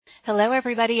Hello,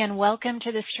 everybody, and welcome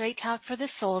to the Straight Talk for the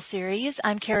Soul series.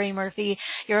 I'm Carrie Murphy,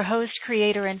 your host,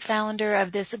 creator, and founder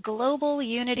of this global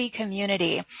unity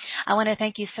community. I want to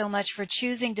thank you so much for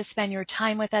choosing to spend your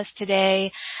time with us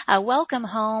today. Welcome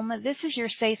home. This is your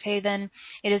safe haven.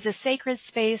 It is a sacred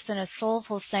space and a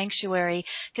soulful sanctuary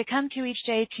to come to each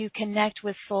day to connect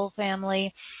with soul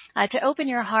family, to open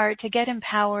your heart, to get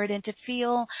empowered, and to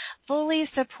feel fully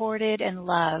supported and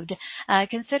loved.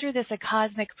 Consider this a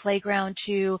cosmic playground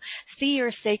to see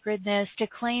your sacredness, to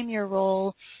claim your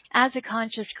role as a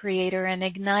conscious creator and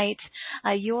ignite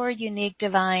your unique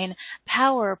divine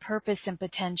power, purpose, and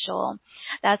potential.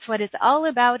 That's what it's all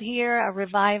about here, a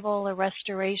revival, a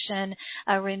restoration,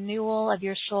 a renewal of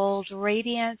your soul's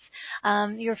radiance,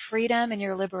 your freedom, and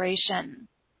your liberation.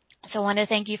 So I want to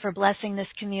thank you for blessing this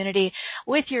community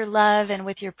with your love and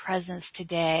with your presence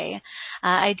today.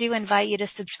 I do invite you to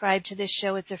subscribe to this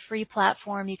show. It's a free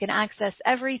platform. You can access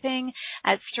everything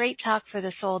at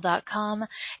straighttalkforthesoul.com.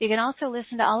 You can also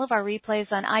listen to all of our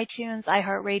replays on iTunes,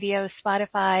 iHeartRadio,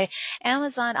 Spotify,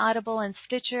 Amazon, Audible, and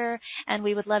Stitcher. And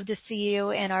we would love to see you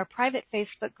in our private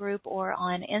Facebook group or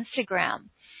on Instagram.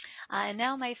 And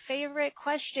now my favorite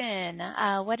question,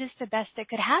 what is the best that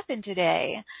could happen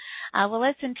today? Well,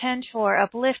 let's intend for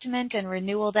upliftment and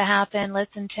renewal to happen.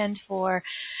 Let's intend for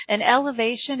an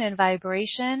elevation and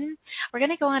vibration. We're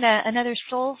going to go on another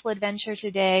soulful adventure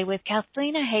today with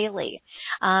Kathleen Haley.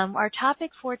 Our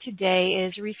topic for today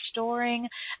is restoring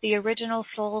the original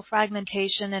soul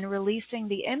fragmentation and releasing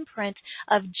the imprint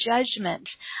of judgment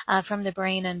from the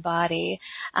brain and body.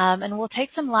 And we'll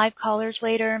take some live callers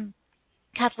later.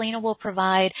 Kathleen will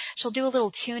she'll do a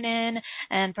little tune-in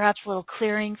and perhaps a little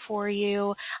clearing for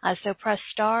you. So press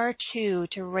 *2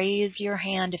 to raise your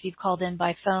hand if you've called in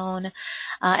by phone.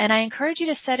 And I encourage you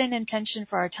to set an intention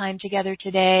for our time together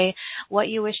today, what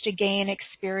you wish to gain,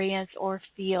 experience, or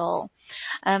feel.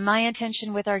 My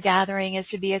intention with our gathering is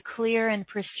to be a clear and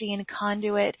pristine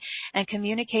conduit and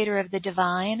communicator of the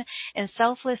divine in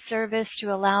selfless service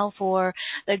to allow for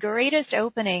the greatest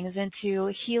openings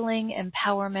into healing,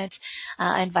 empowerment,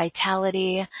 and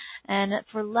vitality, and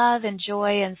for love and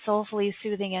joy and soulfully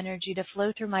soothing energy to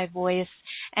flow through my voice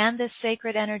and this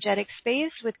sacred energetic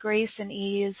space with grace and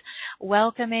ease,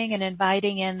 welcoming and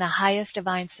inviting in the highest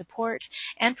divine support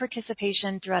and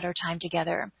participation throughout our time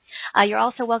together. You're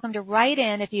also welcome to write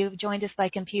in if you've joined us by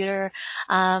computer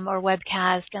or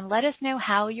webcast, and let us know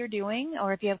how you're doing,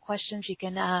 or if you have questions, you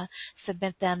can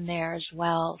submit them there as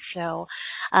well. So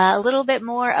a little bit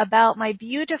more about my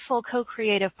beautiful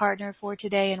co-creative partner for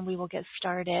today, and we will get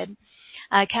started.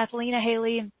 Kathleen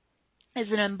Haley is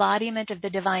an embodiment of the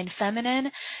divine feminine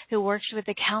who works with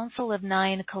the Council of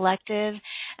Nine Collective,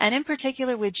 and in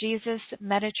particular with Jesus,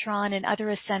 Metatron, and other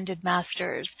ascended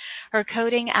masters. Her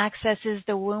coding accesses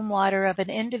the womb water of an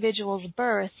individual's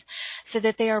birth so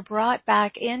that they are brought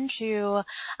back into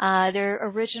their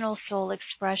original soul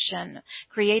expression,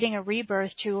 creating a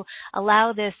rebirth to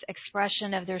allow this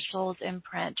expression of their soul's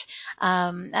imprint.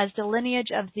 As the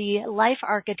lineage of the life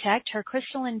architect, her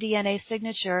crystalline DNA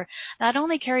signature not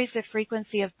only carries the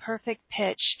frequency of perfect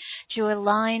pitch to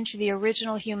align to the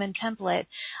original human template,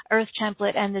 earth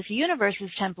template, and this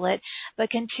universe's template, but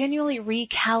continually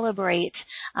recalibrate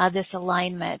this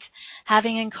alignment.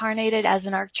 Having incarnated as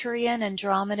an Arcturian,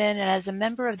 Andromedan, and as a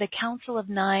member of the Council of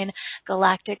Nine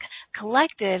Galactic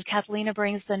Collective, Kathlena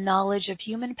brings the knowledge of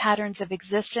human patterns of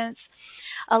existence,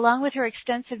 along with her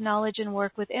extensive knowledge and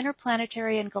work with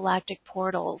interplanetary and galactic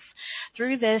portals.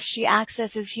 Through this, she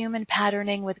accesses human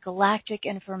patterning with galactic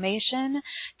information,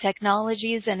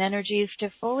 technologies, and energies to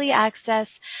fully access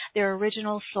their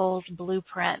original soul's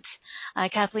blueprint.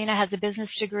 Kathlena has a business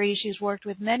degree. She's worked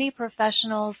with many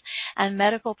professionals and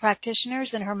medical practitioners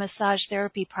in her massage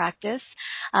therapy practice.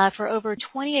 For over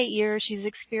 28 years, she's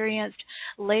experienced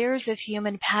layers of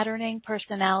human patterning,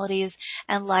 personalities,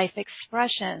 and life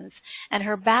expressions. And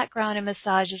her background in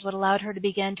massage is what allowed her to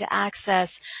begin to access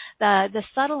the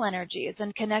subtle energies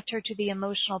and connect her to the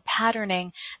emotional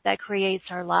patterning that creates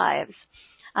our lives.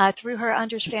 Through her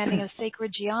understanding of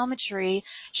sacred geometry,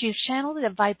 she's channeled a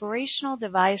vibrational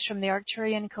device from the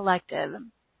Arcturian Collective.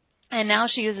 And now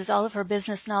she uses all of her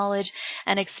business knowledge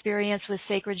and experience with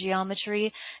sacred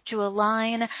geometry to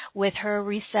align with her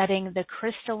resetting the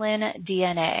crystalline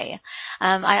DNA.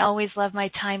 I always love my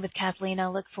time with Kathleen. I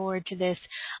look forward to this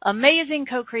amazing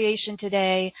co-creation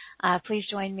today. Please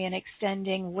join me in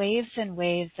extending waves and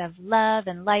waves of love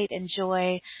and light and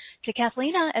joy to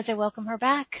Kathleen as I welcome her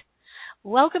back.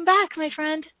 Welcome back, my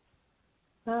friend.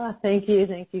 Thank you,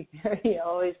 Gary.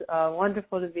 Always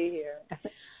wonderful to be here.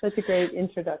 Such a great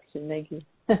introduction. Thank you.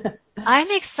 I'm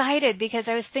excited because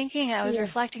I was Yeah.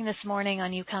 reflecting this morning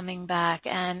on you coming back,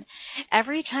 and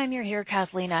every time you're here,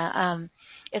 Kathlena,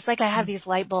 it's like I have these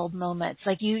light bulb moments.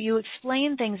 Like you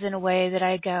explain things in a way that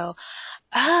I go,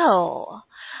 oh,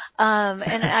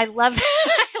 and I love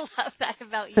I love that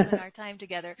about you and our time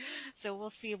together. So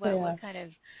we'll see what kind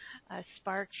of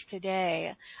sparks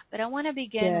today. But I want to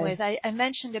begin Yeah. with I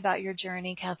mentioned about your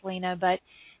journey, Kathlena, but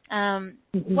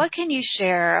Mm-hmm. what can you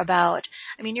share about?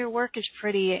 I mean, your work is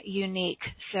pretty unique.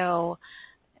 So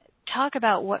talk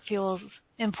about what feels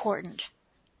important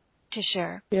to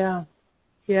share. Yeah.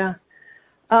 Yeah.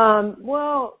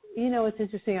 Well, it's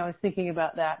interesting. I was thinking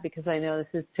about that because I know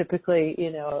this is typically,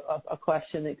 a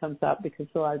question that comes up because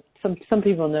some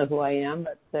people know who I am,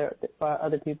 but there are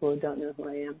other people who don't know who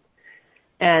I am.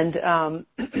 And,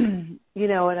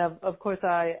 and of course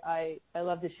I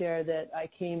love to share that I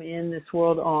came in this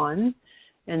world on.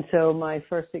 And so my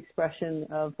first expression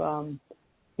of,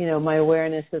 my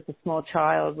awareness as a small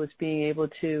child was being able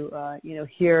to,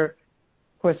 hear.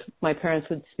 Of course, my parents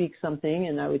would speak something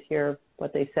and I would hear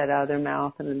what they said out of their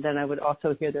mouth, and then I would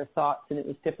also hear their thoughts and it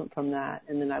was different from that.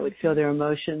 And then I would feel their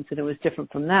emotions and it was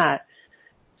different from that.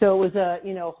 So it was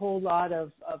a whole lot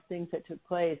of things that took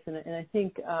place. And I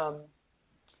think,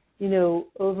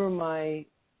 over my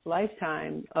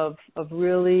lifetime of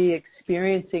really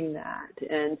experiencing that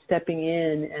and stepping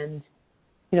in and,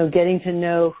 getting to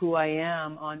know who I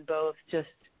am on both just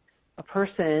a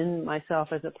person, myself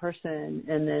as a person,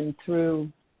 and then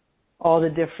through all the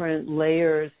different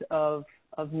layers of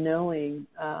knowing,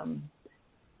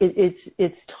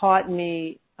 it's taught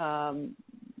me,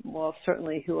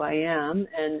 certainly who I am,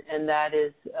 and that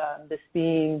is this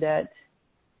being that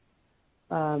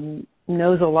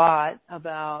knows a lot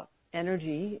about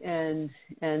energy and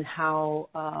how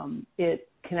it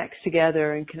connects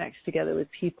together with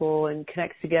people and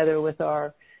connects together with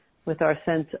our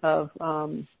sense of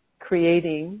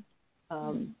creating.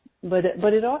 But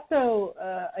it also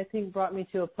I think brought me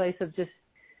to a place of just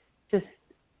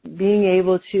being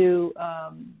able to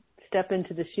step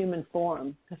into this human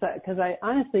form, because I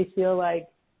honestly feel like,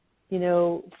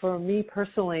 for me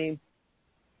personally,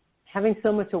 having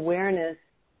so much awareness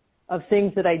of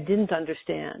things that I didn't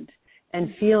understand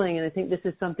and feeling, and I think this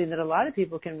is something that a lot of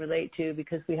people can relate to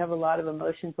because we have a lot of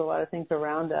emotions, a lot of things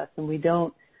around us, and we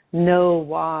don't know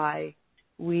why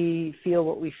we feel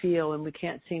what we feel, and we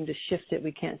can't seem to shift it.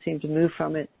 We can't seem to move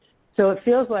from it. So it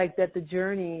feels like that the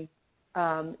journey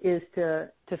is to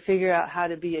figure out how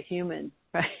to be a human,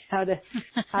 right? How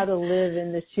to live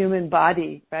in this human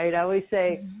body, right? I always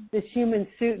say this human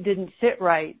suit didn't fit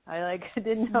right. I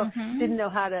didn't know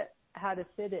how to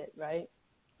fit it, right?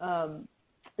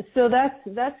 So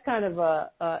that's kind of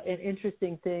an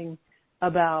interesting thing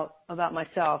about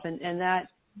myself, and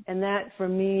that for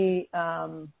me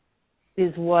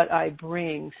is what I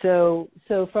bring. So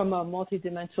from a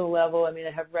multidimensional level, I mean,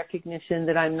 I have recognition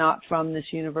that I'm not from this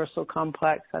universal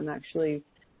complex. I'm actually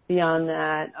beyond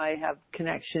that. I have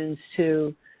connections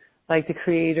to like the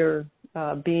creator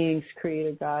beings,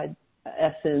 creator God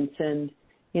essence, and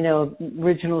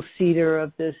original seeder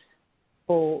of this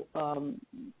whole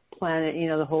planet,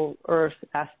 the whole earth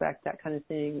aspect, that kind of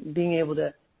thing. Being able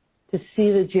to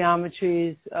see the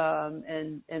geometries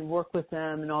and work with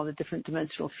them and all the different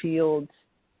dimensional fields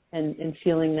and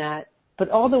feeling that. But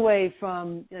all the way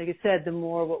from, like I said, the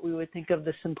more what we would think of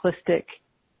the simplistic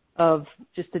of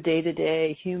just the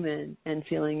day-to-day human and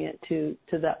feeling it to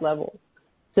that level.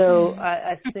 So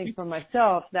I think for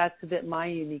myself, that's a bit my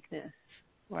uniqueness,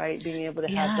 right? Being able to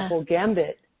have the whole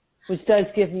gambit, which does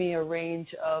give me a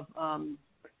range of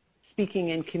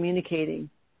speaking and communicating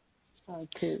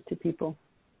to people.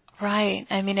 Right.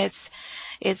 I mean, it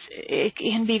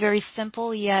can be very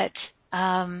simple, yet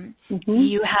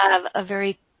you have a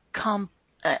very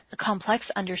complex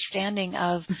understing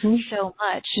of so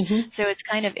much. So it's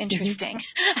kind of interesting.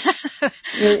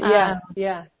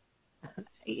 Yeah.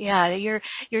 Yeah, you're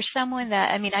someone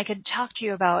that, I mean, I could talk to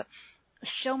you about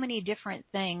so many different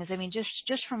things. I mean,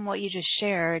 just from what you just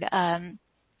shared,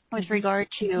 with regard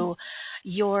to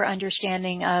your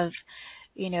understanding of,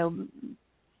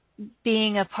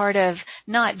 being a part of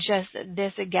not just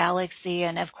this galaxy,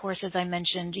 and of course, as I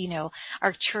mentioned,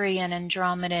 Arcturian,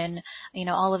 Andromedan,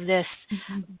 all of this.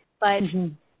 But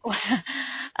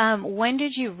when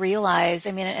did you realize,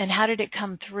 I mean, and how did it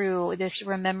come through, this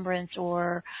remembrance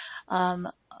or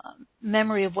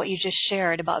memory of what you just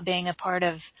shared about being a part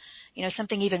of,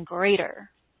 something even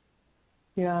greater?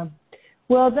 Yeah.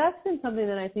 Well, that's been something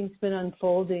that I think's been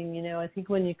unfolding. I think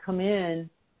when you come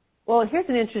in, well, here's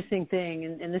an interesting thing,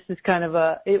 and this is kind of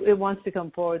it wants to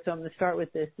come forward, so I'm going to start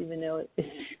with this, even though it's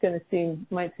going to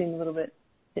might seem a little bit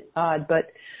odd.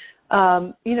 But,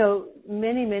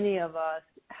 many of us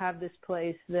have this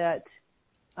place that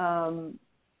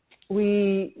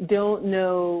we don't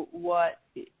know what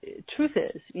truth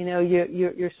is.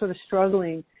 You're sort of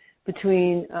struggling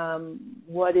between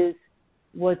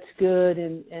what's good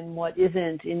and what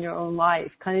isn't in your own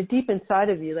life, kind of deep inside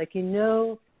of you. Like,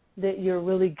 that you're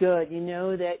really good.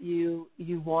 That you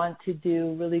want to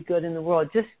do really good in the world,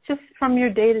 just from your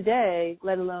day to day,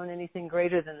 let alone anything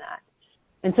greater than that.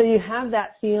 And so you have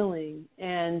that feeling,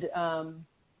 and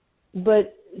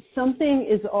but something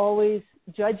is always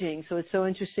judging. So it's so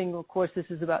interesting. Of course, this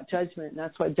is about judgment, and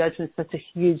that's why judgment's such a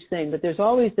huge thing. But there's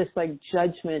always this like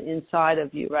judgment inside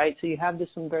of you, right? So you have this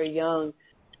from very young,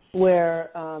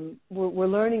 where we're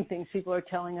learning things. People are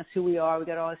telling us who we are. We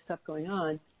got all this stuff going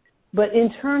on, but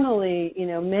internally,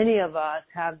 many of us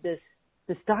have this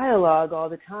dialogue all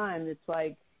the time. It's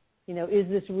like, is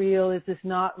this real? Is this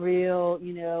not real?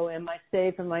 Am I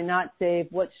safe? Am I not safe?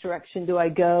 Which direction do I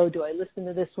go? Do I listen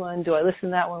to this one? Do I listen to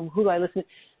that one? Who do I listen to?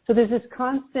 So there's this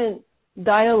constant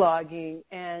dialoguing,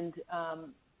 and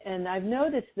I've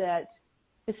noticed that,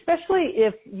 especially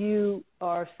if you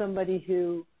are somebody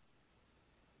who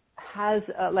has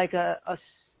a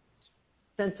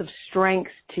sense of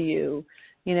strength to you,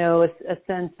 a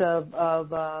sense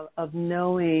of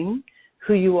knowing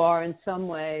who you are in some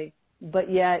way,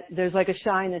 but yet there's like a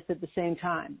shyness at the same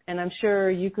time. And I'm sure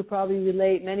you could probably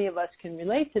relate, many of us can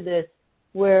relate to this,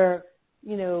 where,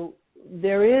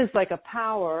 there is like a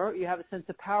power, you have a sense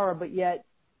of power, but yet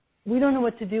we don't know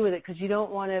what to do with it, because you don't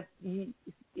want to,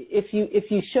 if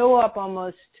you show up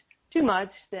almost too much,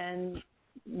 then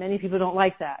many people don't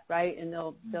like that, right? And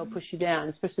they'll push you down,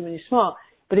 especially when you're small.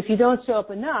 But if you don't show up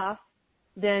enough,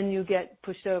 then you get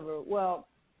pushed over. Well,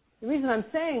 the reason I'm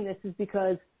saying this is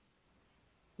because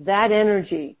that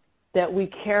energy that we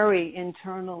carry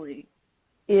internally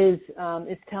is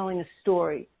telling a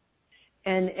story.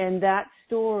 And that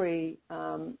story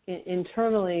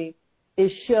internally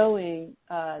is showing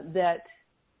that,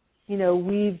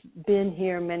 we've been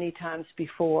here many times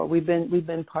before. We've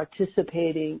been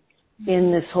participating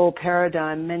in this whole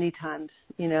paradigm many times,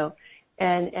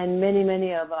 and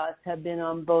many of us have been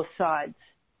on both sides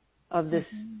of this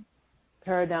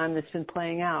paradigm that's been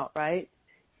playing out, right?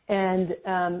 And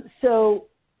so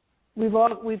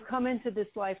we've come into this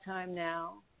lifetime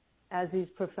now as these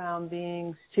profound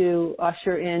beings to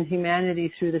usher in humanity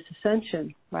through this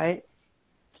ascension, right?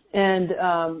 And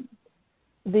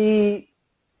the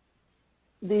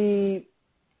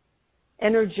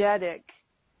energetic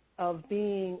of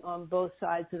being on both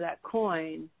sides of that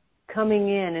coin, coming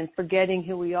in and forgetting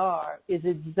who we are, is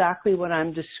exactly what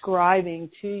I'm describing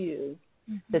to you,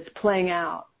 that's playing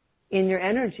out in your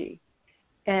energy.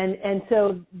 And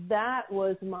so that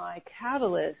was my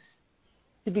catalyst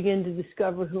to begin to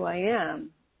discover who I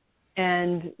am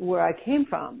and where I came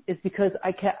from, is because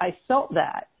I felt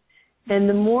that. And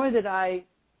the more that I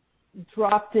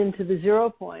dropped into the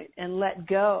 0 point and let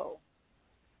go,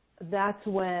 that's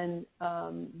when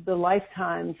the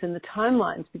lifetimes and the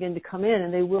timelines begin to come in,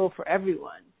 and they will for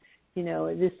everyone.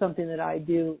 It is something that I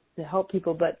do to help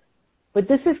people, but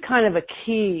this is kind of a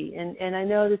key, and I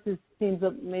know this seems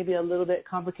maybe a little bit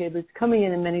complicated, but it's coming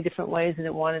in many different ways, and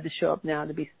it wanted to show up now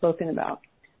to be spoken about.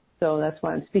 So that's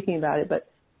why I'm speaking about it. But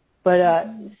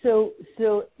so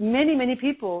many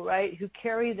people, right, who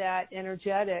carry that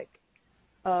energetic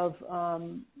of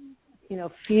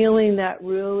feeling that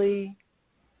really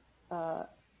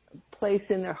place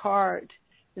in their heart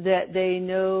that they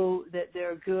know that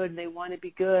they're good and they want to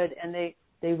be good, and they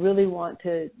really want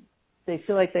to, they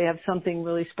feel like they have something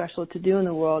really special to do in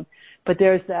the world, but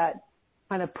there's that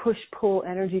kind of push-pull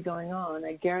energy going on.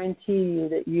 I guarantee you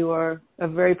that you are a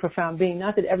very profound being.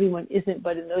 Not that everyone isn't,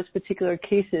 but in those particular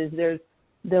cases,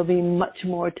 there'll be much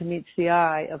more to meet the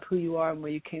eye of who you are and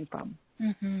where you came from.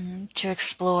 To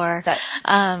explore.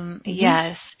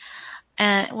 Yes.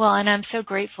 And I'm so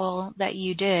grateful that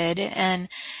you did. And,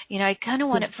 I kind of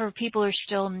want it for people who are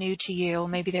still new to you,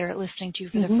 maybe they're listening to you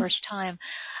for the first time.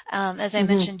 As I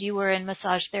mentioned, you were in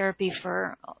massage therapy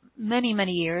for many,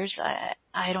 many years.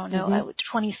 I don't know,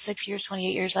 26 years,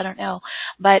 28 years, I don't know.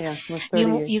 But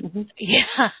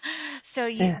So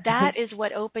that is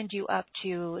what opened you up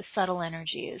to subtle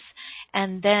energies.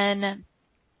 And then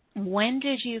when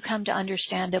did you come to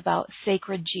understand about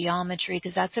sacred geometry?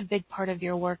 Because that's a big part of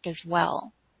your work as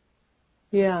well.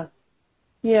 Yeah.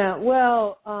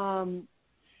 Well,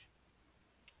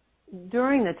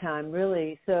 during the time,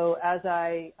 really. So as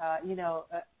I,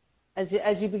 as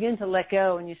you begin to let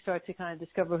go and you start to kind of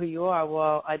discover who you are,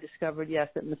 well, I discovered, yes,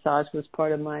 that massage was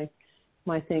part of my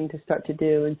thing to start to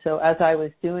do. And so as I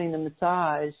was doing the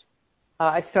massage,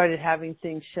 I started having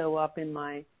things show up in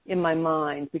my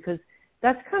mind, because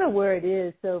that's kind of where it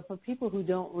is. So for people who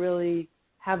don't really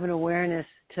have an awareness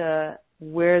to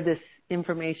where this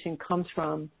information comes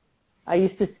from, I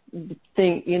used to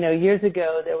think, years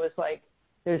ago,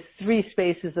 there's 3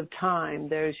 spaces of time.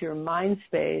 There's your mind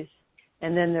space,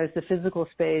 and then there's the physical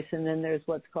space, and then there's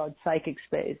what's called psychic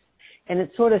space. And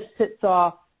it sort of sits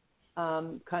off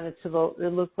kind of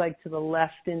it looks like to the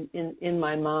left in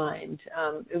my mind.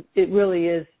 It really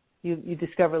is, you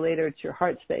discover later it's your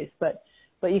heart space, but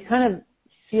you kind of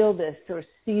feel this or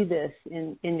see this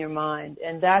in your mind.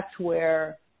 And that's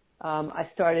where I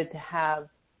started to have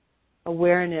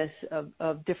awareness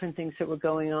of different things that were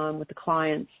going on with the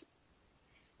clients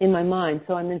in my mind.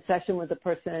 So I'm in session with a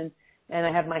person, and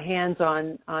I have my hands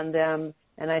on them,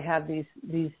 and I have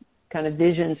these kind of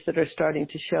visions that are starting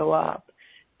to show up.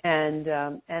 And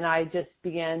I just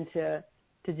began to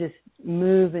just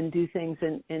move and do things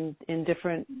in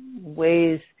different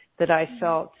ways that I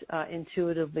felt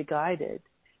intuitively guided.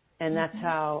 And that's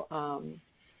how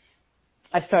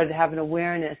I started to have an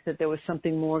awareness that there was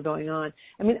something more going on.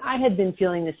 I mean, I had been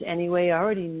feeling this anyway. I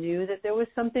already knew that there was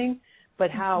something, but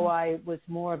how I was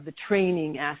more of the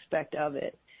training aspect of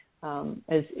it,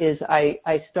 is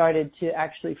I started to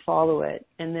actually follow it.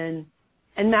 And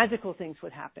magical things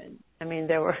would happen. I mean,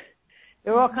 there were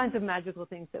all kinds of magical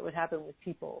things that would happen with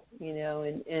people, in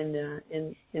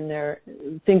their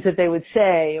things that they would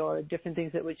say, or different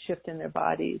things that would shift in their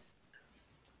bodies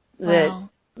that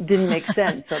didn't make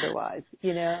sense otherwise.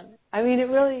 I mean,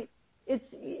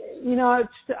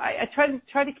 I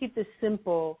try to keep this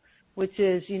simple, which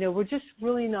is, we're just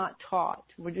really not taught.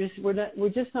 We're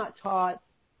just not taught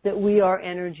that we are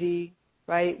energy.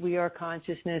 Right? We are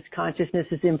consciousness. Consciousness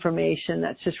is information.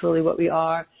 That's just really what we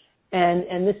are.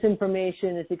 And this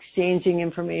information is exchanging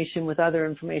information with other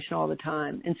information all the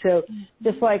time. And so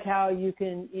just like how you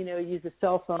can, use a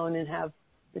cell phone and have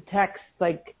the text,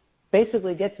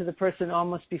 basically get to the person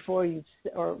almost before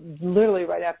or literally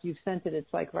right after you've sent it,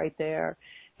 it's right there.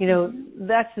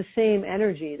 That's the same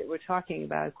energy that we're talking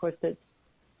about, of course, that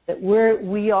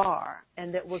we are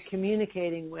and that we're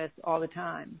communicating with all the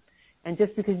time. And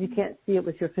just because you can't see it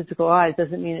with your physical eyes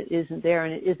doesn't mean it isn't there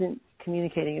and it isn't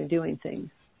communicating and doing things.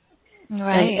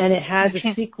 Right. And it has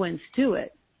a sequence to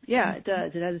it. Yeah, it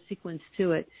does. It has a sequence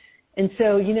to it. And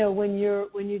so, when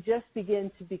you just begin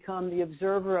to become the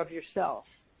observer of yourself,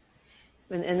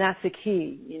 and that's the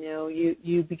key,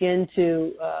 you begin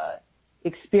to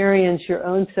experience your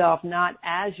own self, not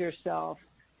as yourself,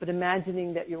 but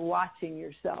imagining that you're watching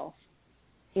yourself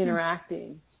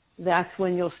interacting. That's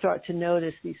when you'll start to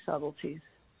notice these subtleties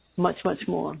much, much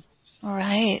more. All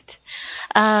right.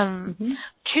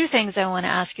 2 things I want to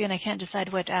ask you, and I can't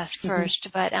decide what to ask first,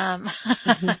 but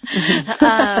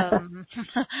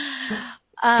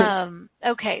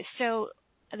okay, so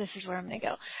this is where I'm going to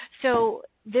go. So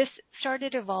this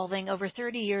started evolving over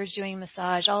 30 years doing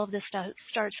massage. All of this stuff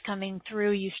starts coming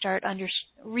through. You start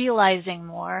realizing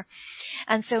more.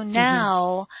 And so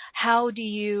now, how do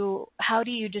you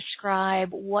describe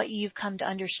what you've come to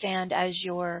understand as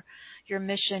your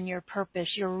mission, your purpose,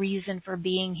 your reason for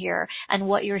being here, and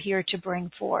what you're here to bring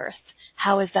forth?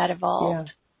 How has that evolved?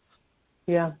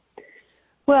 Yeah.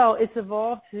 Well, it's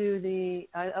evolved to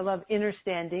I love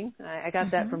understanding. I got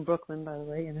that from Brooklyn, by the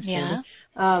way, understanding.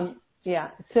 Yeah.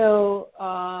 So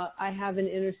I have an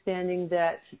understanding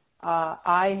that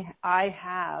I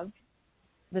have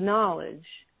the knowledge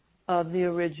of the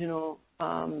original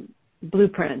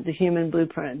blueprint, the human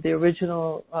blueprint, the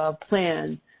original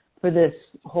plan for this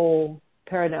whole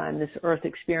paradigm, this earth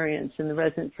experience, and the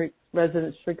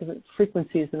resonance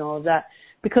frequencies and all of that,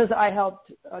 because I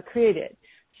helped create it.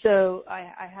 So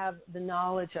I have the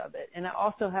knowledge of it. And I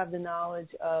also have the knowledge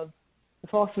of the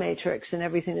false matrix and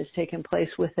everything that's taken place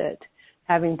with it,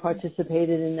 having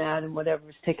participated in that and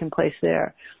whatever's taken place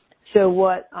there. So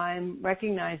what I'm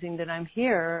recognizing that I'm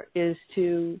here is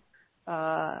to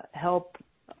help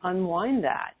unwind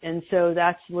that. And so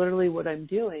that's literally what I'm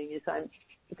doing, is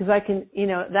because I can,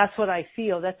 that's what I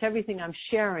feel. That's everything I'm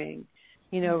sharing,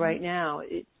 right now.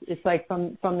 It's like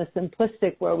from the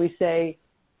simplistic where we say,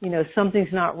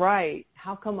 something's not right.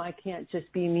 How come I can't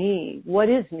just be me? What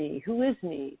is me? Who is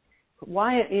me?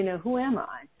 Why, who am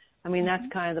I? I mean, that's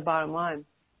kind of the bottom line.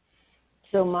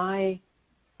 So my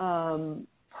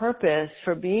purpose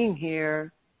for being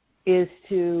here is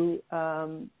to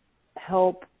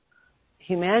help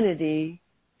humanity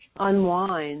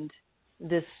unwind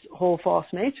this whole false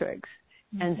matrix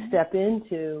and step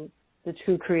into the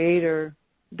true creator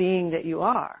being that you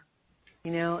are,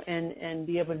 and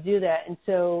be able to do that. And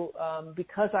so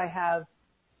because I have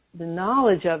the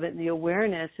knowledge of it and the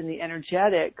awareness and the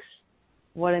energetics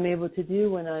what I'm able to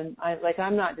do when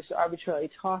I'm not just arbitrarily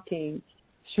talking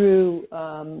through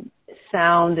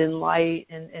sound and light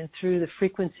and through the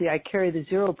frequency. I carry the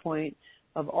 0 point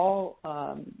of all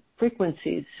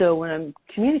frequencies. So when I'm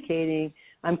communicating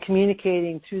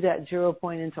through that 0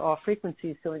 point into all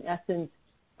frequencies. So in essence,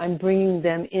 I'm bringing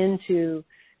them into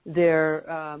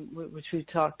their, which we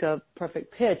talked of,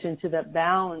 perfect pitch, into that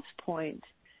balance point.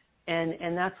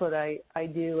 And that's what I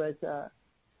do as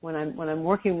when I'm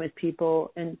working with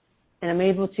people, and I'm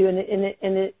able to, and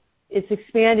it's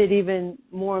expanded even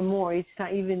more and more each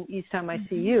time I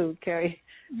see you, Carrie.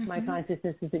 My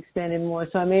consciousness is expanding more,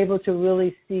 so I'm able to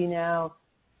really see now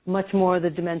much more of the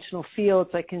dimensional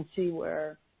fields. I can see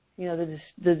where the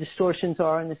distortions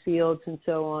are in the fields and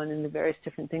so on, and the various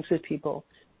different things with people.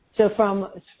 So from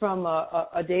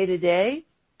a day-to-day,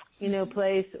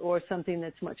 place, or something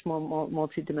that's much more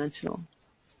multidimensional.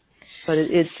 But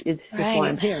it's just why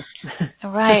I'm here.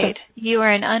 Right. You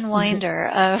are an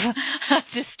unwinder of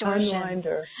distortion.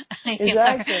 Unwinder.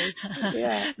 Exactly.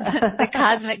 Yeah. The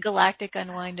cosmic galactic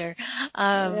unwinder.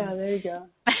 Yeah, there you go.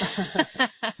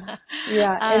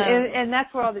 Yeah, and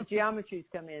that's where all the geometries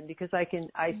come in, because I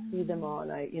see them all,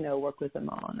 and I work with them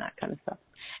all and that kind of stuff.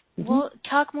 Well,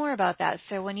 talk more about that.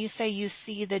 So when you say you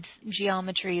see the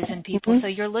geometries in people, so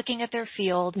you're looking at their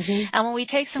field, and when we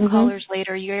take some callers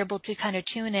later, you're able to kind of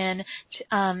tune in.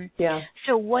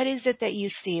 So what is it that you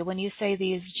see when you say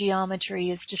these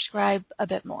geometries? Describe a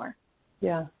bit more.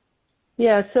 Yeah.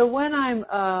 So when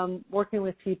I'm working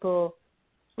with people,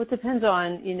 well, it depends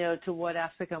on to what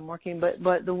aspect I'm working,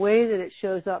 but the way that it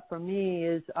shows up for me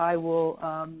is I will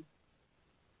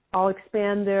I'll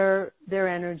expand their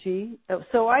energy.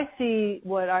 So I see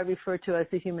what I refer to as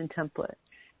the human template.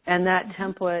 And that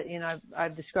template,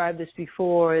 I've described this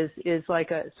before, is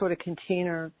like a sort of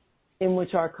container in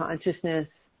which our consciousness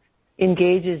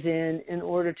engages in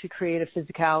order to create a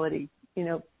physicality.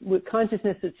 With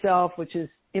consciousness itself, which is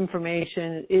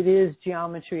information, it is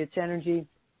geometry, it's energy.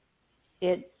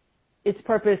 Its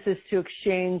purpose is to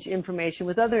exchange information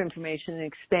with other information and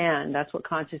expand. That's what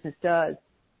consciousness does.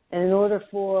 And in order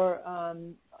for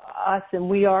us, and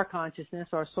we are consciousness,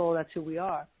 our soul, that's who we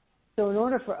are. So in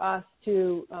order for us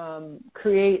to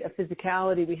create a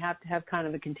physicality, we have to have kind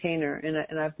of a container.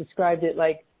 And I've described it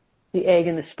like the egg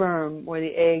and the sperm, where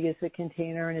the egg is the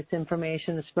container and it's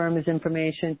information, the sperm is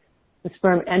information. The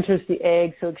sperm enters the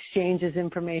egg, so exchanges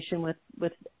information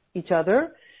with each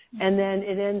other. And then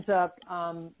it ends up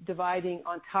dividing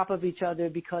on top of each other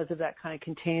because of that kind of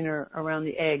container around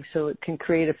the egg, so it can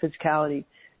create a physicality.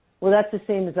 Well, that's the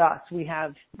same as us. We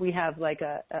have like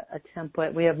a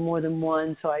template. We have more than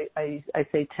one, so I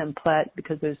say template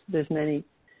because there's many.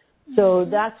 So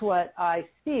that's what I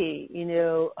see,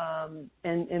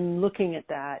 and looking at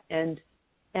that. And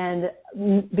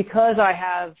because I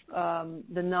have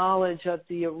the knowledge of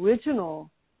the original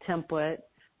template,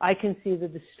 I can see the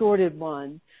distorted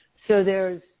one. So there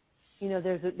is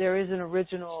an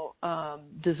original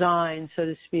design, so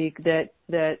to speak, that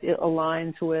it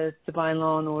aligns with divine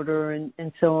law and order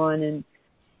and so on, and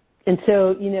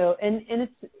so and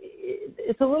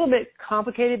it's a little bit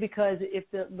complicated, because if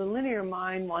the linear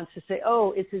mind wants to say,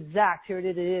 oh, it's exact, here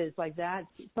it is, like that,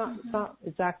 it's not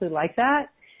exactly like that.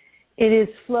 It is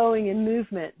flowing in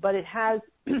movement, but it has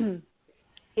a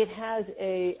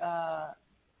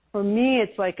for me,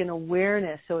 it's like an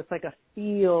awareness, so it's like a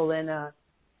feel and a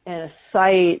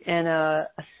sight and a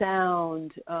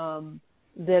sound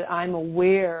that I'm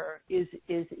aware is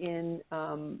in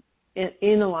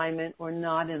alignment or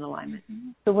not in alignment.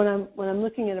 So when I'm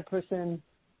looking at a person,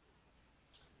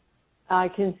 I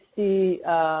can see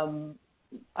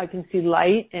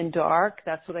light and dark.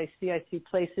 That's what I see. I see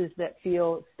places that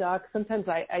feel stuck. Sometimes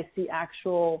I see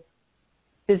actual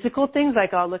physical things,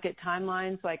 like I'll look at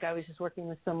timelines. Like I was just working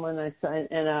with someone,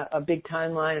 and a big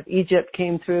timeline of Egypt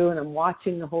came through, and I'm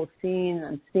watching the whole scene, and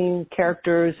I'm seeing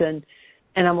characters, and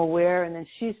I'm aware, and then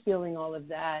she's feeling all of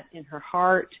that in her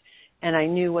heart, and I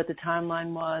knew what the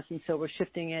timeline was, and so we're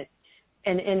shifting it,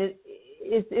 and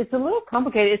it's a little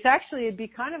complicated. It'd be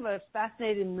kind of a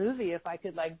fascinating movie if I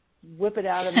could like whip it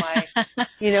out of my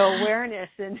awareness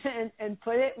and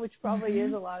put it, which probably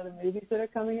is a lot of the movies that are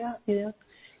coming out,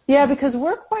 Yeah, because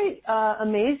we're quite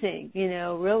amazing,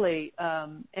 really.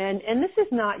 And this is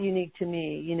not unique to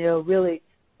me, really.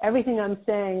 Everything I'm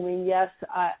saying, I mean, yes,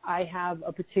 I have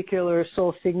a particular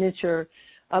soul signature,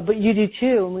 but you do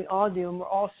too, and we all do, and we're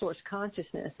all source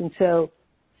consciousness. And so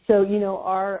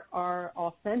our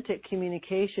authentic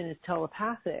communication is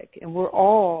telepathic, and we're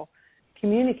all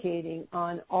communicating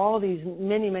on all these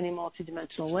many, many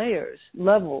multidimensional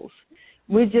levels.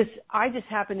 I just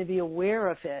happen to be aware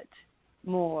of it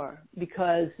more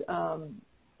because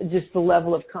just the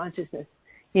level of consciousness,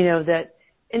 that,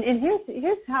 and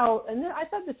here's how, and I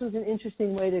thought this was an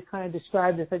interesting way to kind of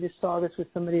describe this. I just saw this with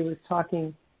somebody who was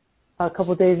talking a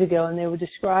couple of days ago, and they were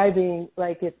describing,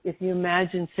 like, if you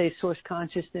imagine, say, source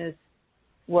consciousness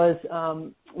was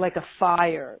like a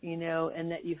fire,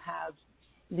 and that you have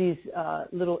these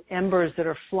little embers that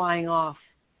are flying off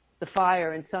the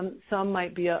fire, and some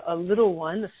might be a little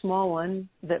one, a small one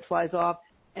that flies off,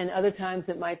 and other times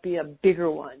it might be a bigger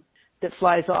one that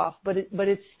flies off, but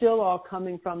it's still all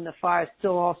coming from the fire. It's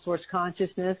still all source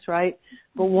consciousness, right?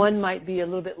 But one might be a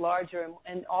little bit larger,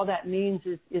 and all that means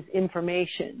is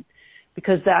information,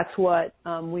 because that's what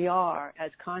we are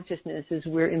as consciousness, is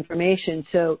we're information.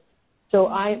 So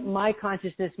my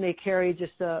consciousness may carry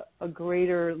just a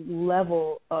greater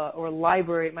level or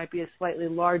library. It might be a slightly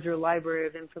larger library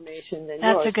of information than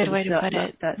yours. That's a good way to put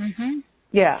it.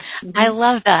 Yeah. I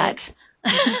love that.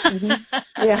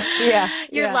 Yeah.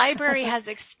 Your library has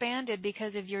expanded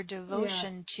because of your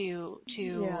devotion to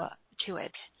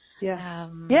it. Yeah.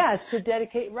 It's to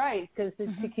dedicate, right, because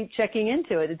it's to keep checking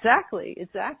into it. Exactly.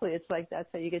 It's like that's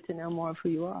how you get to know more of who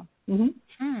you are.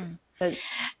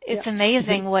 It's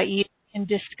amazing what you can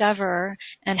discover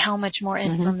and how much more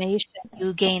information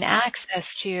you gain access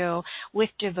to with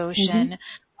devotion,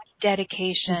 with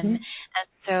dedication. And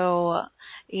so,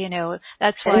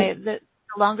 that's why the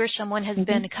longer someone has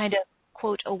been kind of,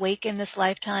 quote, awake in this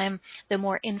lifetime, the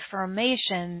more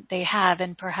information they have,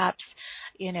 and perhaps,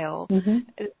 their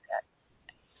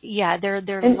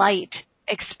light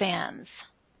expands.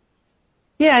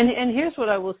 Yeah, and here's what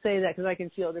I will say, that because I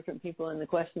can feel different people in the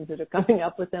questions that are coming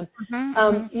up with them.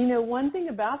 One thing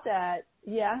about that,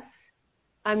 yes,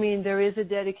 I mean, there is a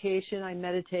dedication. I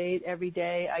meditate every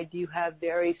day. I do have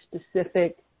very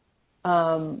specific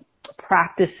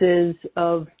practices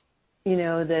of,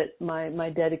 that my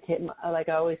dedicate, like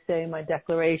I always say, my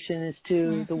declaration is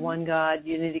to the one God,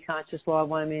 unity, conscious law,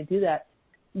 wanted me to do that.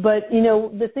 But,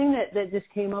 the thing that just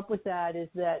came up with that is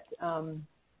that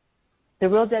the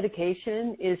real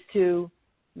dedication is to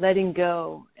letting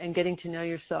go and getting to know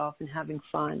yourself and having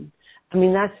fun. I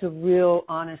mean, that's the real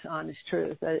honest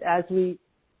truth.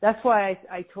 That's why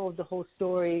I told the whole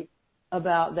story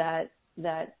about that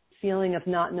feeling of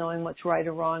not knowing what's right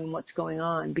or wrong and what's going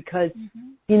on, because,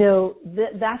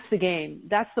 that's the game.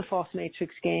 That's the false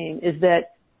matrix game, is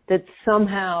that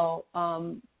somehow,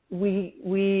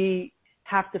 we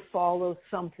have to follow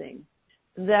something.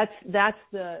 That's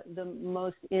the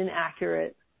most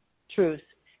inaccurate truth.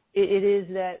 It is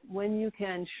that when you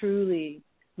can truly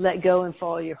let go and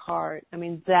follow your heart, I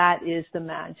mean, that is the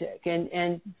magic.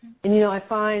 And I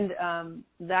find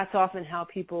that's often how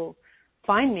people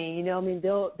find me. I mean,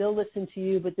 they'll listen to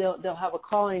you, but they'll have a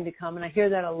calling to come. And I hear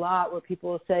that a lot, where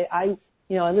people will say, I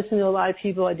listen to a lot of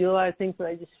people, I do a lot of things, but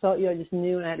I just felt you, I just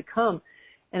knew, and I had to come.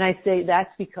 And I say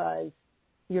that's because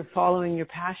you're following your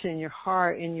passion and your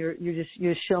heart, and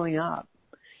you're showing up,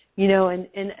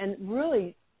 and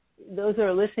really, those that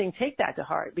are listening, take that to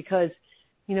heart, because,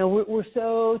 we're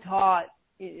so taught,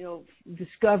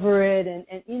 discover it, and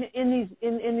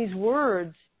in these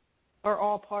words are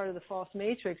all part of the false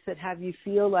matrix that have you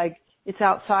feel like it's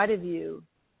outside of you,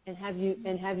 and have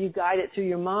you guide it through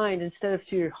your mind instead of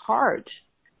through your heart,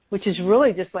 which is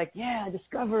really just like,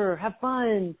 discover, have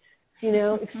fun,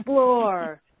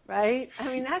 explore. Right? I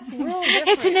mean, that's real different.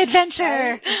 It's an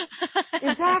adventure. Right?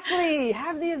 Exactly.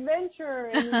 Have the adventure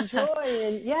and enjoy.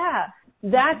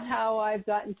 And that's how I've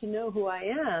gotten to know who I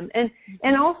am.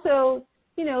 And also,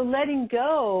 letting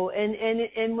go.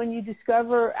 And when you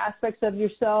discover aspects of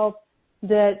yourself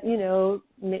that,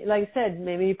 like I said,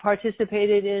 maybe you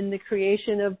participated in the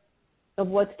creation of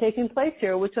what's taking place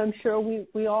here, which I'm sure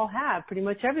we all have. Pretty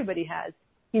much everybody has.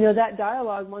 That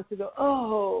dialogue wants to go,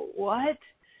 oh, what?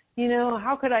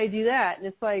 How could I do that? And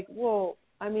it's like, well,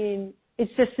 I mean,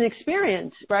 it's just an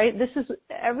experience, right?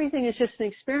 Everything is just an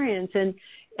experience.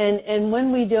 And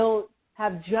when we don't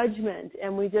have judgment,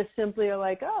 and we just simply are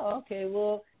like, oh, okay,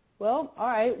 well, all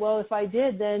right. Well, if I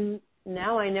did, then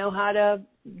now I know how to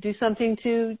do something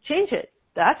to change it.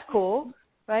 That's cool,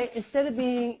 right? Instead of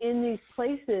being in these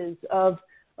places of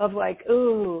like,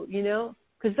 ooh,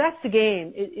 because that's the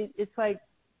game. It's like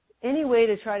any way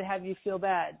to try to have you feel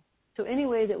bad. So any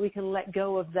way that we can let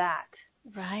go of that,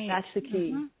 right? That's the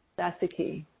key. That's the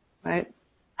key, right?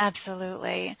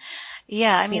 Absolutely.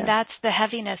 Yeah, I mean, that's the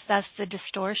heaviness, that's the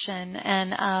distortion.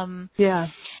 And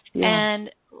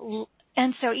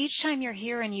and so each time you're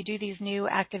here and you do these new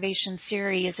activation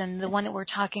series, and the one that we're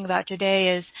talking about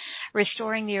today is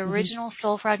restoring the original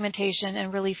soul fragmentation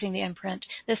and releasing the imprint,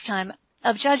 this time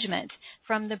of judgment,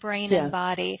 from the brain and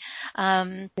body.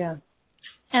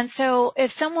 And so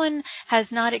if someone has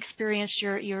not experienced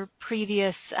your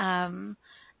previous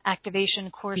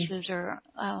activation courses or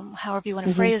however you want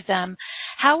to phrase them,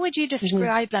 how would you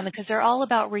describe them? Because they're all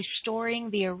about restoring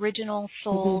the original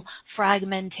soul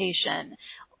fragmentation.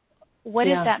 What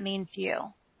does that mean to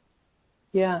you?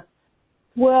 Yeah.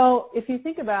 Well, if you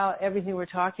think about everything we're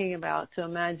talking about, so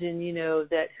imagine,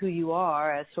 that who you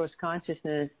are as source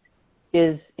consciousness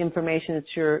is information.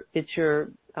 It's your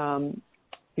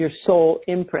soul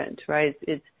imprint, right?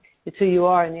 It's who you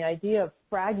are. And the idea of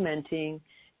fragmenting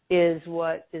is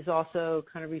what is also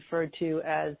kind of referred to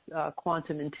as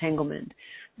quantum entanglement.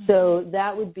 So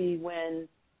that would be when,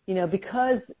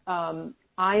 because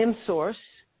I am source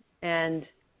and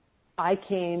I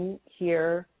came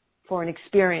here for an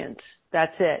experience.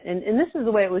 That's it. And this is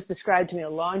the way it was described to me a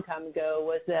long time ago,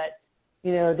 was that,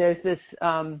 there's this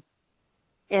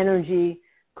energy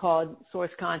called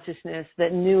source consciousness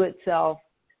that knew itself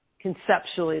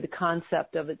conceptually, the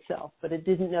concept of itself, but it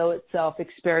didn't know itself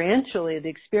experientially, the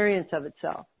experience of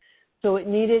itself. So it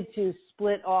needed to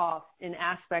split off an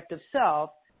aspect of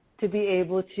self to be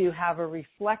able to have a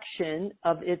reflection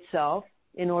of itself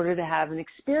in order to have an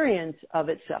experience of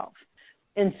itself.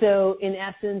 And so in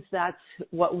essence, that's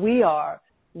what we are.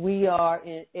 We are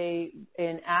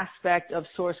an aspect of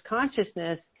source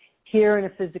consciousness here in a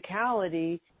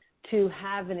physicality to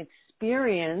have an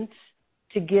experience,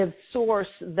 to give source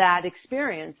that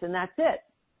experience, and that's it.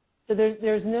 So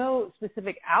there's no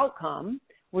specific outcome.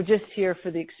 We're just here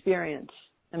for the experience.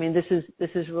 I mean, this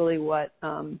is really what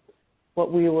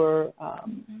we were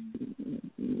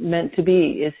meant to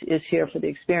be, is here for the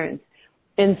experience.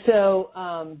 And so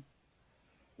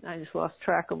I just lost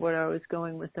track of where I was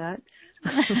going with that.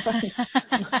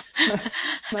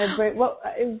 my brain. Well,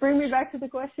 bring me back to the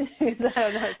question. I don't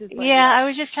know. I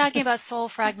was just talking about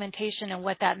soul fragmentation and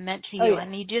what that meant to you,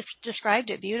 and you just described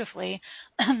it beautifully.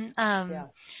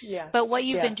 But what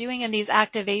you've been doing in these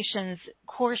activations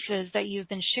courses that you've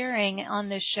been sharing on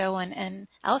this show and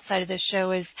outside of this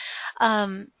show is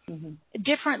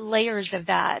different layers of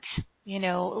that.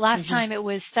 Last time it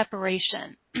was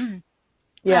separation.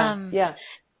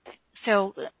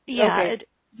 So,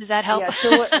 does that help? So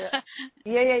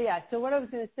So what I was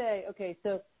going to say,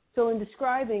 so in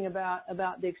describing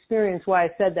about the experience, why I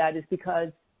said that is because,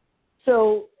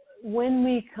 so when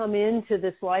we come into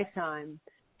this lifetime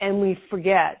and we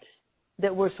forget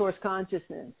that we're source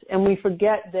consciousness and we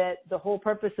forget that the whole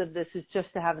purpose of this is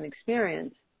just to have an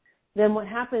experience, then what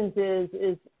happens is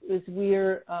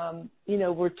we're,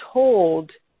 we're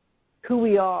told who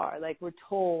we are, like we're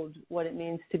told what it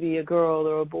means to be a girl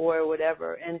or a boy or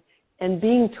whatever, and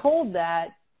being told that,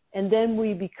 and then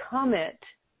we become it,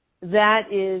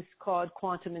 that is called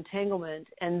quantum entanglement,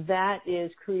 and that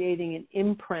is creating an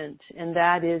imprint, and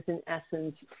that is in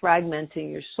essence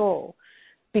fragmenting your soul,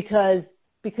 because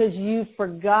you've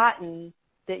forgotten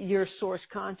that you're source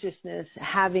consciousness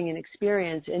having an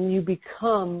experience, and you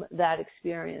become that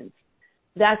experience.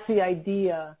 That's the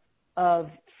idea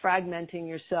of fragmenting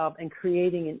yourself and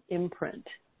creating an imprint.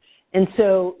 And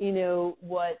so,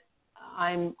 what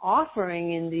I'm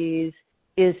offering in these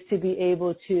is to be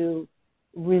able to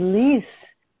release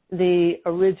the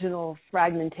original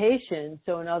fragmentation.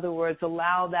 So in other words,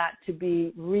 allow that to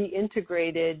be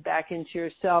reintegrated back into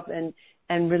yourself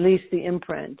and release the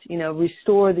imprint,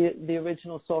 restore the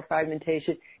original soul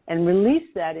fragmentation and release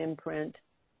that imprint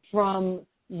from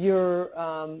your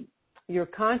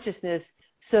consciousness,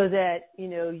 so that,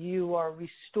 you are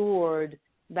restored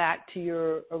back to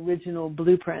your original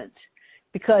blueprint.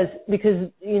 Because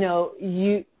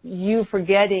you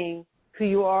forgetting who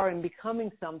you are and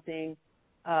becoming something,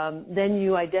 then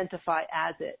you identify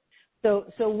as it. So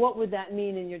what would that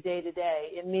mean in your day-to-day?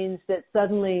 It means that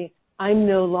suddenly I'm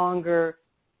no longer,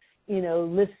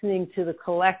 listening to the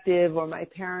collective or my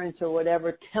parents or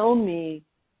whatever tell me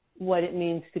what it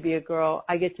means to be a girl.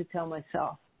 I get to tell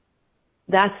myself.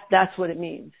 That's what it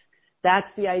means. That's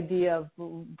the idea of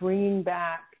bringing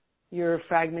back your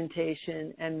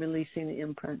fragmentation and releasing the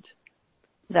imprint.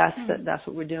 That's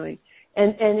what we're doing.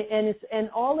 And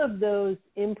all of those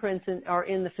imprints are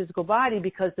in the physical body,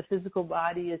 because the physical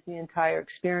body is the entire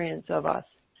experience of us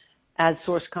as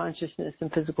source consciousness in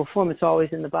physical form. It's always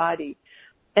in the body.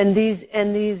 And these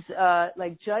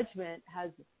like judgment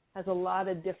has a lot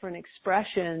of different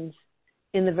expressions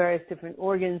in the various different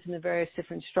organs and the various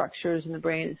different structures in the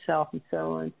brain itself and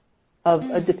so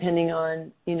on, depending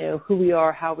on, who we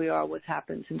are, how we are, what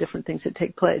happens, and different things that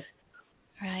take place.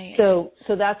 Right. So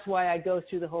that's why I go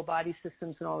through the whole body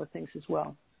systems and all the things as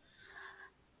well.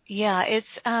 Yeah, it's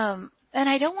and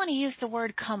I don't want to use the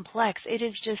word complex. It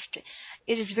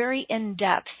is very in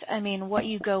depth. I mean, what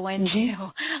you go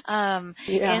into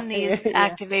in these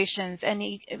activations, and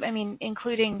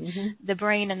including the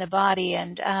brain and the body.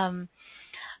 And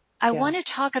I want to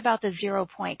talk about the 0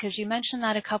 point, because you mentioned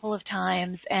that a couple of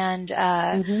times. And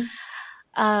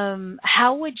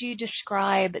how would you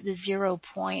describe the 0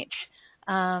 point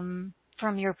from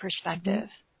your perspective?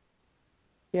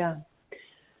 Yeah.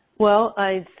 Well,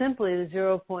 simply the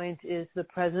 0 point is the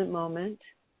present moment,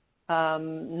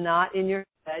 not in your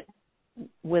head,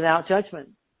 without judgment.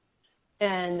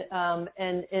 And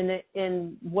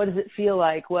what does it feel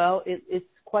like? Well, it's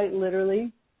quite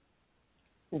literally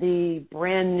the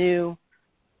brand new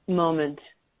moment,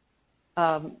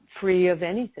 free of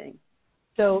anything.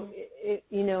 So,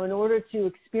 in order to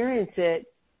experience it,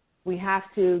 we have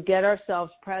to get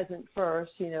ourselves present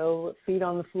first, feet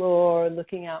on the floor,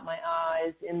 looking out my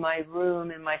eyes, in my room,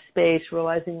 in my space,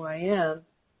 realizing where I am,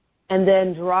 and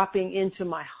then dropping into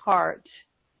my heart.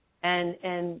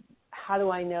 And how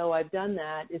do I know I've done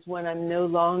that is when I'm no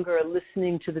longer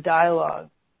listening to the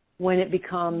dialogue, when it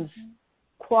becomes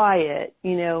quiet,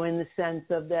 in the sense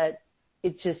of that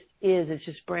it just is, it's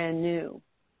just brand new.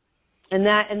 And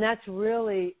that's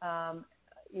really,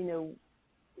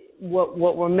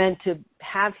 what we're meant to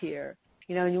have here,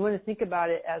 and you want to think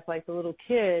about it as like the little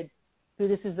kid who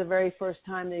this is the very first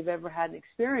time they've ever had an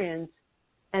experience.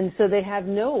 And so they have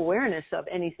no awareness of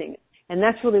anything. And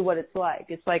that's really what it's like.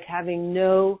 It's like having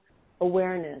no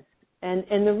awareness. And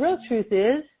the real truth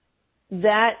is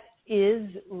that is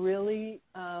really,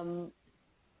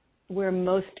 where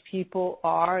most people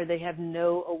are. They have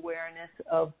no awareness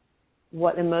of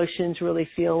what emotions really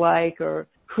feel like or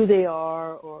who they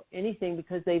are or anything,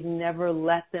 because they've never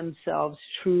let themselves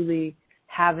truly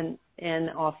have an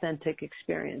authentic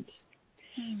experience.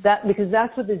 Because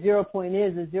that's what the 0 point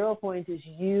is. The 0 point is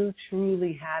you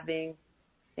truly having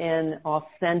an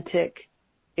authentic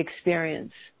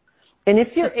experience. And if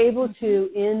you're able to,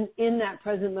 in that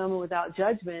present moment without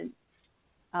judgment,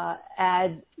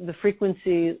 add the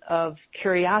frequency of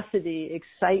curiosity,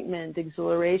 excitement,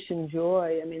 exhilaration,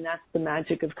 joy, that's the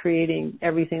magic of creating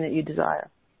everything that you desire.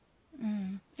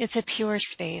 It's a pure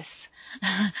space.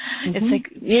 It's like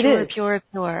pure.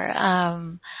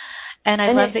 And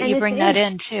I love that you bring that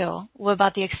in too. What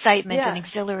about the excitement and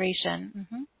exhilaration?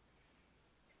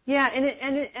 Yeah,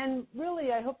 and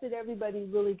really, I hope that everybody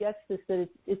really gets this, that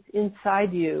it's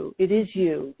inside you. It is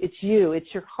you. It's you.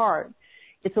 It's your heart.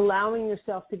 It's allowing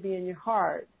yourself to be in your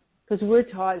heart, because we're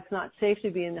taught it's not safe to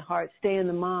be in the heart. Stay in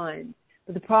the mind.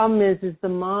 But the problem is the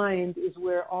mind is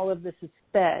where all of this is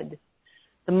fed.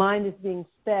 The mind is being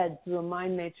fed through a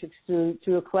mind matrix, through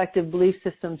a collective belief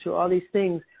system, through all these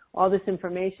things, all this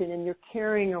information, and you're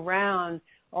carrying around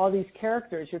all these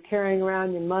characters. You're carrying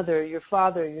around your mother, your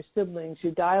father, your siblings,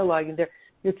 your dialogue, and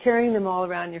you're carrying them all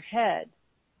around your head.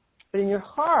 But in your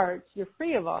heart, you're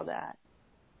free of all that,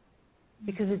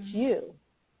 because it's you.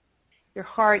 Your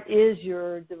heart is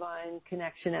your divine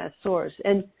connection as source.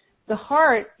 And the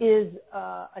heart is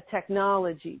a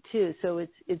technology too, so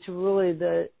it's really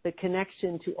the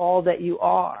connection to all that you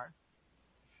are.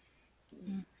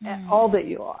 All that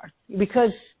you are.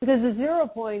 Because the 0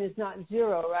 point is not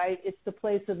zero, right? It's the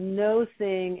place of no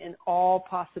thing and all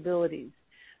possibilities.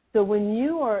 So when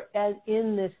you are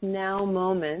in this now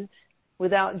moment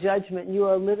without judgment, you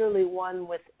are literally one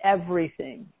with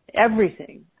everything.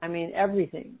 Everything.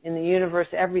 Everything in the universe,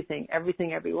 everything,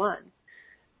 everyone.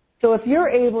 So if you're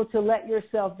able to let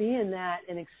yourself be in that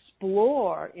and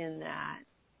explore in that,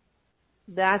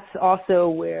 that's also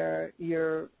where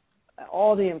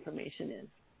all the information is.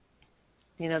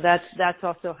 That's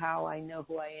also how I know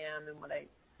who I am and what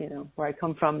where I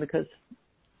come from, because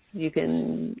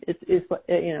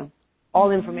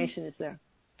all information is there.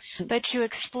 But to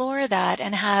explore that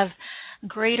and have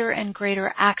greater and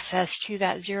greater access to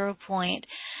that 0 point,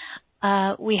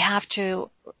 we have to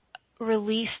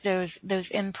release those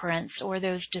imprints or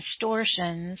those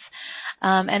distortions,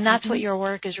 and that's what your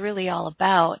work is really all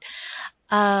about.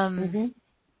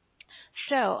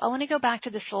 So I want to go back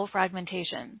to the soul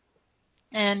fragmentation,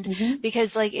 and because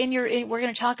we're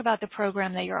going to talk about the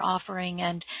program that you're offering,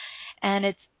 and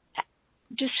it's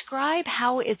describe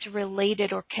how it's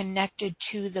related or connected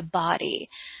to the body,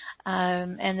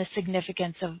 and the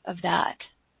significance of that.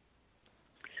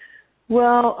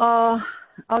 Well,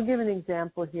 I'll give an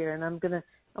example here, and I'm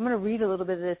gonna read a little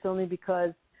bit of this only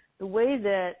because the way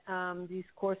that these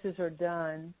courses are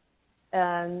done,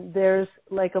 and there's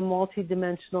like a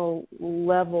multidimensional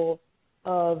level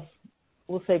of,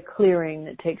 we'll say, clearing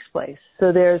that takes place.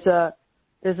 So there's a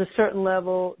certain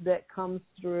level that comes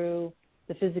through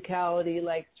the physicality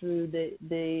like through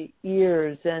the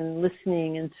ears and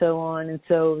listening and so on. And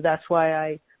so that's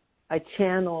why I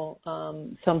channel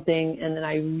something and then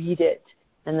I read it,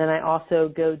 and then I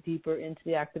also go deeper into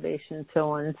the activation and so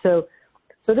on. And so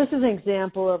this is an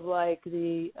example of like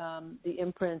the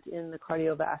imprint in the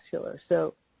cardiovascular.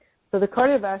 So the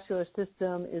cardiovascular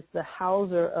system is the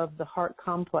houser of the heart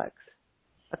complex,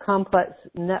 a complex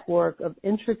network of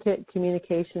intricate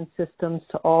communication systems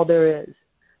to all there is.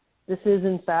 This is,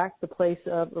 in fact, the place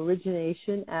of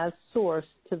origination as source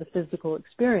to the physical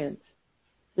experience.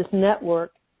 This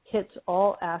network hits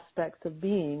all aspects of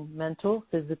being, mental,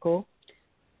 physical,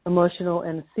 emotional,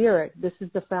 and etheric. This is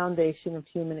the foundation of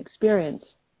human experience.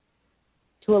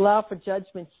 To allow for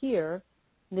judgment here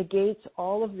negates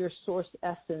all of your source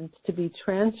essence to be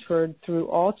transferred through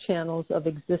all channels of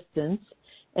existence,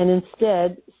 and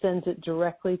instead sends it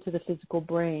directly to the physical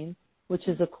brain, which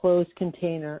is a closed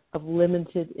container of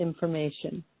limited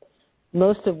information,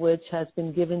 most of which has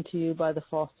been given to you by the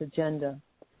false agenda.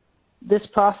 This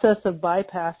process of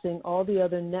bypassing all the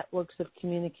other networks of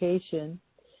communication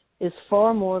is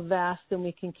far more vast than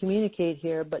we can communicate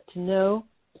here, but to know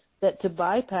that to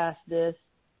bypass this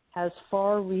has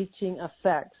far-reaching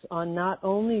effects on not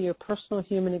only your personal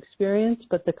human experience,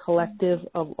 but the collective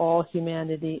of all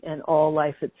humanity and all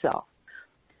life itself.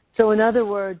 So in other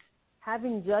words,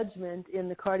 having judgment in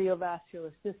the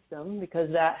cardiovascular system,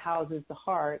 because that houses the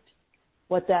heart,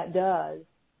 what that does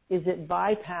is it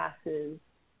bypasses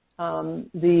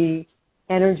the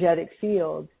energetic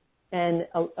field and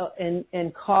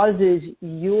causes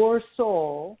your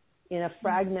soul in a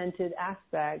fragmented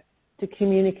aspect to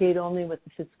communicate only with the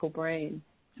physical brain.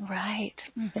 Right.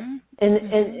 Mm-hmm.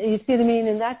 And you see what I mean?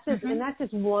 And that's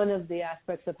just one of the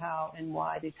aspects of how and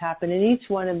why these happen. And each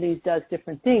one of these does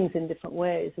different things in different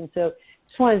ways. And so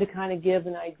just wanted to kind of give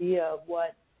an idea of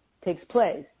what takes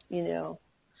place, you know.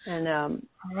 And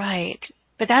right.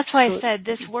 But that's why I said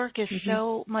this work is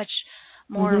so much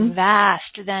more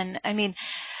vast than, I mean,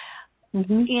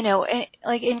 you know,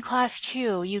 like in class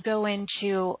 2, you go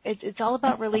into, it's all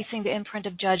about releasing the imprint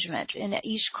of judgment in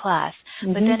each class,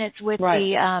 but then it's with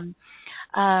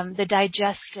the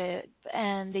digestive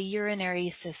and the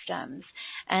urinary systems,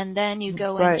 and then you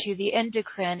go into the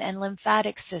endocrine and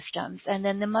lymphatic systems, and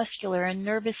then the muscular and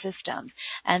nervous systems,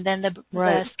 and then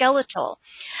the skeletal,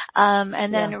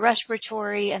 and then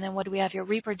respiratory, and then what do we have here?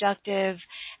 Reproductive,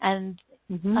 and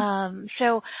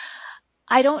so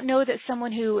I don't know that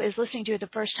someone who is listening to it the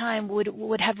first time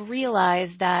would have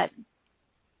realized that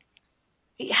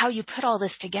how you put all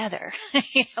this together.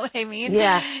 You know what I mean?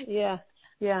 Yeah.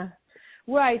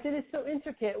 Right. And it's so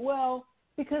intricate. Well,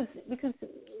 because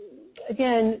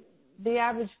again, the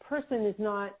average person is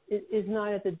not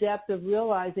at the depth of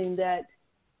realizing that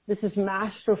this is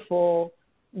masterful,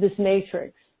 this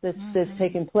matrix that's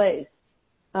taken place.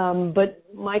 But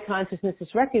my consciousness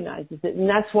just recognizes it, and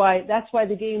that's why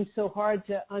the game's so hard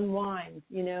to unwind,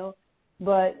 you know.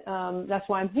 But that's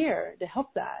why I'm here, to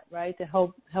help that, right? To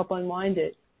help unwind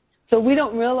it. So we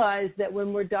don't realize that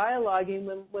when we're dialoguing,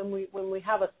 when we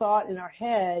have a thought in our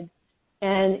head,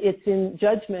 and it's in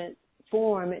judgment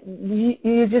form,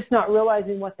 you're just not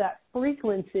realizing what that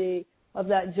frequency of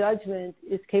that judgment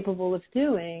is capable of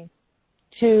doing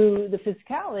to the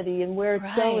physicality and where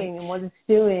it's going and what it's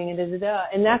doing and da-da-da.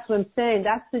 And that's what I'm saying.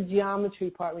 That's the geometry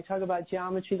part. We talk about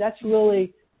geometry. That's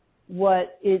really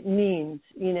what it means,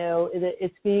 you know, that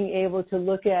it's being able to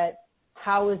look at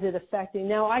how is it affecting.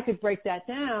 Now, I could break that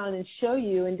down and show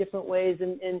you in different ways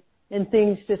and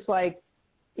things just like,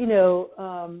 you know,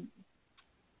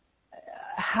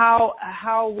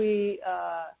 how we,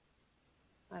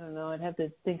 I don't know, I'd have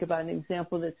to think about an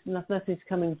example that's nothing's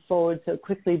coming forward so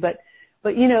quickly, but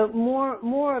you know,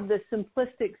 more of the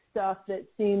simplistic stuff that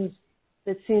seems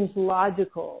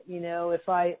logical, you know.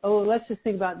 Let's just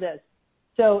think about this.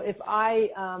 So if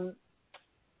I'm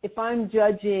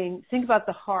judging, think about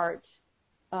the heart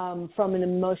from an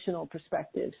emotional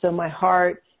perspective. So my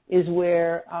heart is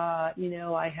where you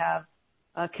know, I have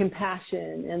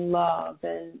compassion and love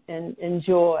and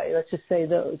joy. Let's just say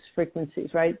those frequencies,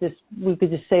 right? We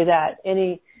could just say that.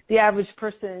 The average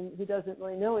person who doesn't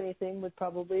really know anything would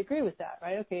probably agree with that,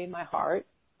 right? Okay, my heart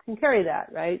can carry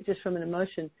that, right? Just from an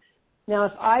emotion. Now,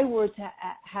 if I were to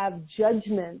have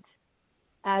judgment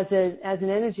as an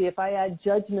energy, if I add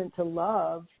judgment to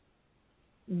love,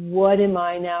 what am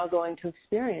I now going to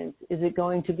experience? Is it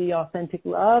going to be authentic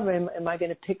love? Or am I going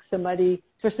to pick somebody,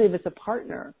 especially if it's a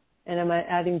partner, and am I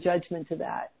adding judgment to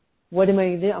that? What am I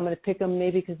going to do? I'm going to pick them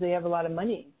maybe because they have a lot of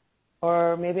money.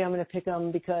 Or maybe I'm going to pick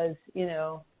them because, you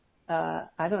know,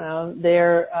 I don't know,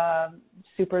 they're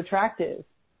super attractive.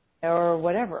 or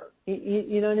whatever.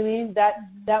 You know what I mean?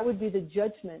 That would be the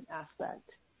judgment aspect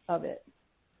of it.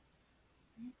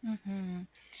 Mm-hmm.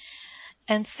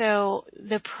 And so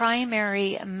the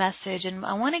primary message, and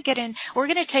I want to get in, we're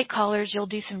going to take callers, you'll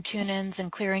do some tune-ins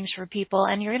and clearings for people,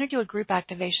 and you're going to do a group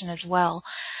activation as well.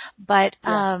 But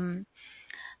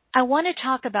I want to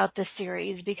talk about this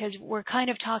series because we're kind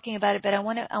of talking about it, but I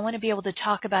want to be able to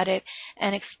talk about it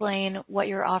and explain what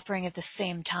you're offering at the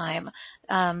same time,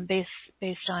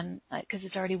 based on, because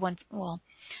it's already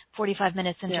 45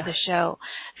 minutes into the show.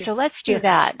 So let's do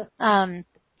that.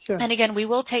 Sure. And again, we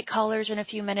will take callers in a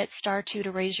few minutes, *2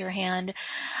 to raise your hand.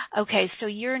 Okay, so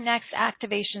your next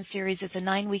activation series is a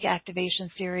 9-week activation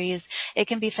series. It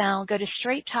can be found, go to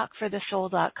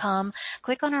straighttalkforthesoul.com,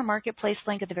 click on our marketplace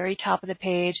link at the very top of the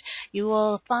page. You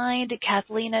will find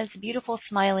Kathleena's beautiful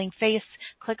smiling face.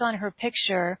 Click on her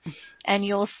picture, and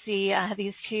you'll see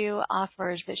these 2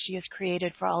 offers that she has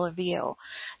created for all of you.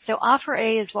 So offer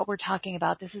A is what we're talking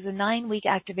about. This is a 9-week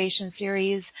activation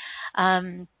series.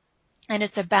 And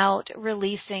it's about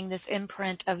releasing this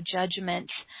imprint of judgment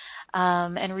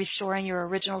and restoring your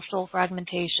original soul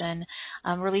fragmentation,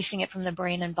 releasing it from the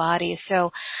brain and body.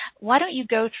 So why don't you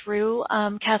go through,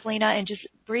 Kathlena, and just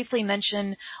briefly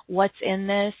mention what's in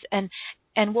this,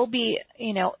 and we'll be,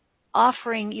 you'll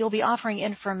be offering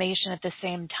information at the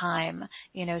same time,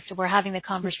 so we're having the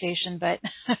conversation, but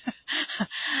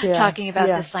talking about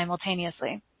this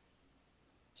simultaneously.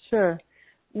 Sure.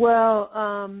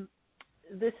 Well,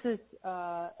 this is,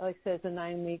 like I said, it's a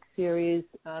 9-week series.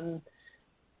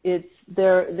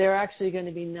 They're actually going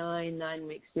to be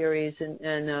 9-week series,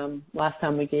 and last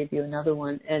time we gave you another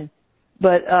one.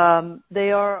 But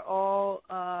they are all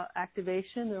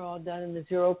activation. They're all done in the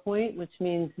 0 point, which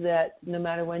means that no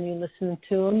matter when you listen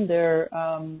to them, they're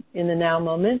in the now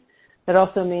moment. That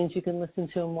also means you can listen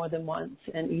to them more than once,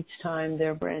 and each time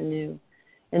they're brand new.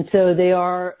 And so they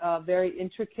are very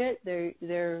intricate.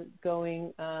 They're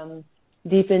going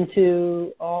deep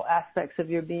into all aspects of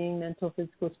your being, mental,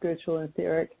 physical, spiritual, and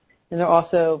etheric. And they're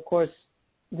also, of course,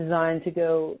 designed to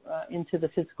go into the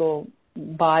physical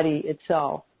body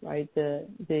itself, right?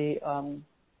 The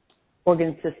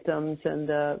organ systems and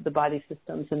the body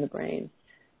systems and the brain.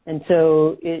 And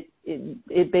so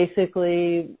it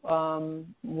basically, I've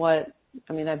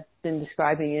been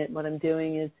describing it. What I'm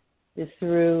doing is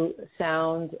through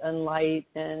sound and light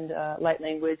and light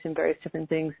language and various different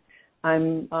things,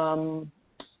 I'm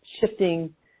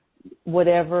shifting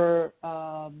whatever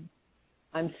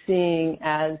I'm seeing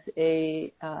as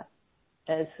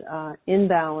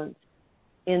imbalance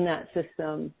in that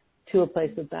system to a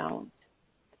place of balance,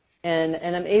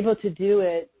 and I'm able to do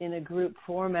it in a group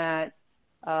format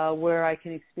where I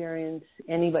can experience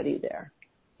anybody there,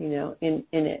 in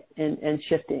it and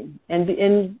shifting, and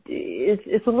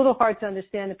it's a little hard to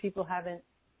understand if people haven't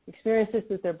experienced this,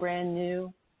 that they're brand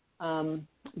new.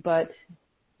 But,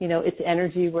 it's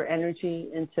energy. We're energy.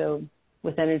 And so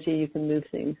with energy, you can move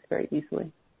things very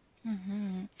easily.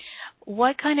 Mm-hmm.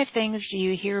 What kind of things do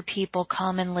you hear people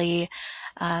commonly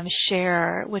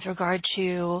share with regard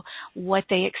to what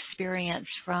they experience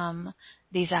from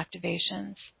these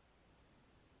activations?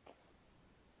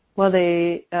 Well,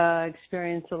 they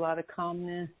experience a lot of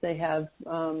calmness. They have,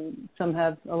 some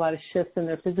have a lot of shifts in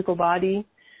their physical body.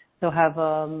 They'll have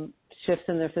shifts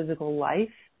in their physical life.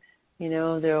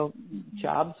 Their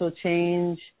jobs will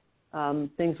change.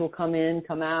 Things will come in,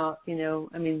 come out,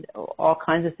 all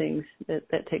kinds of things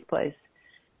that take place.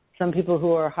 Some people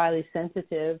who are highly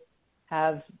sensitive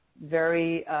have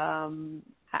very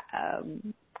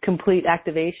complete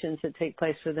activations that take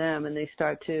place for them, and they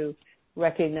start to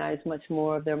recognize much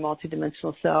more of their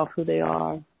multidimensional self, who they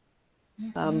are.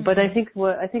 Mm-hmm. But I think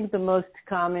the most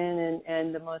common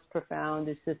and the most profound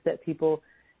is just that people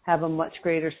have a much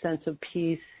greater sense of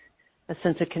peace, a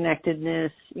sense of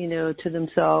connectedness, to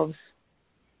themselves.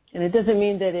 And it doesn't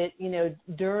mean that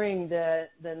during the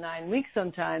 9 weeks,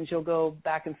 sometimes you'll go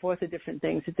back and forth with different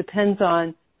things. It depends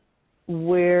on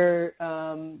where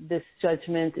this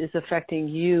judgment is affecting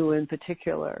you in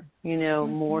particular,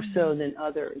 mm-hmm. more so than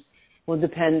others. Will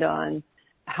depend on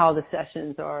how the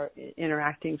sessions are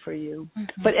interacting for you.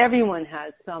 Mm-hmm. But everyone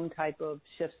has some type of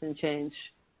shifts and change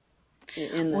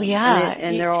in them. Well, yeah.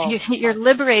 And they're all... You're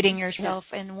liberating yourself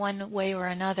in one way or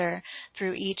another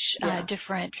through each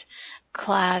different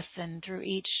class and through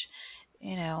each,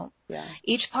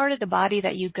 each part of the body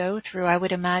that you go through. I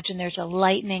would imagine there's a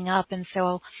lightening up, and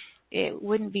so it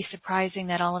wouldn't be surprising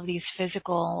that all of these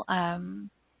physical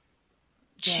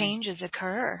changes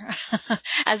occur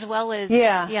as well as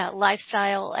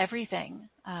lifestyle, everything.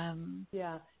 A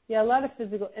lot of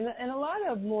physical and a lot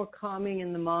of more calming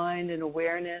in the mind and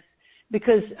awareness.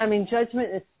 because, I mean, judgment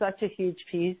is such a huge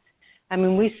piece. I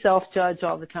mean, we self-judge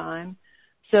all the time.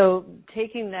 So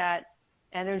taking that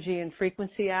energy and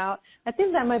frequency out, I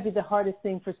think that might be the hardest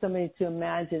thing for somebody to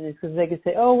imagine, is because they could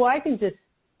say, oh, well, I can just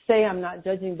say I'm not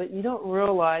judging, but you don't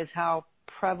realize how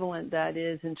prevalent that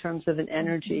is in terms of an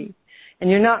energy. And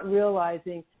you're not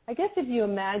realizing, I guess if you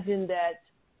imagine that,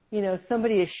 you know,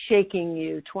 somebody is shaking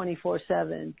you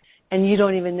 24/7 and you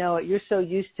don't even know it, you're so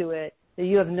used to it that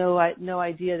you have no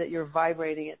idea that you're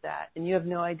vibrating at that, and you have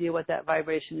no idea what that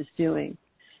vibration is doing.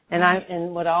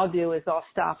 And what I'll do is I'll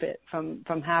stop it from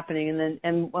happening,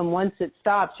 and once it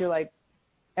stops, you're like,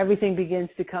 everything begins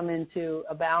to come into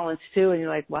a balance too, and you're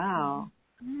like, wow,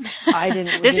 I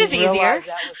didn't this is realize easier.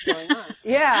 that was going on.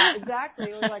 Yeah,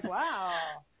 exactly. It was like, wow.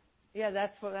 Yeah,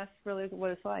 that's really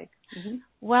what it's like. Mm-hmm.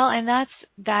 Well, and that's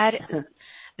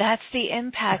the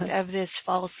impact of this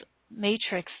false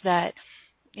matrix that,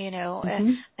 you know,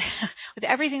 with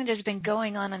everything that has been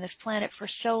going on this planet for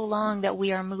so long that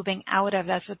we are moving out of.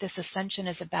 That's what this ascension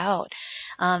is about.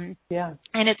 And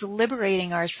it's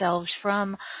liberating ourselves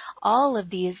from all of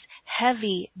these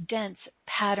heavy, dense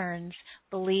patterns,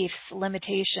 beliefs,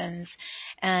 limitations.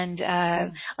 And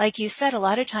like you said, a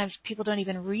lot of times people don't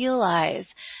even realize,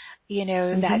 you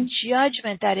know, that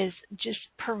judgment that is just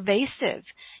pervasive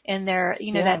in their,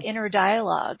 you know, that inner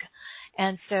dialogue.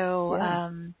 And so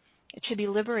to be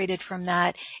liberated from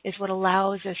that is what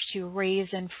allows us to raise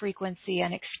in frequency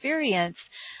and experience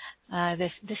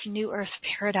this new earth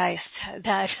paradise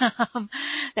that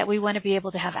that we want to be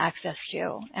able to have access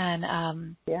to. And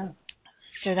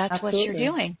so that's absolutely what you're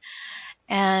doing.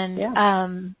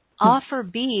 And Offer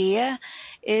B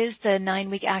is the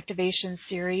 9-week activation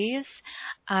series.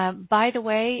 By the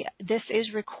way, this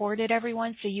is recorded,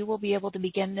 everyone, so you will be able to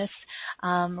begin this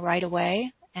right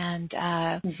away. And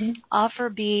Offer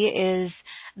B is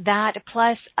that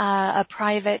plus a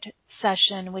private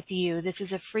session with you. This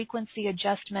is a frequency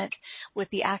adjustment with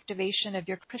the activation of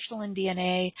your crystalline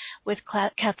DNA with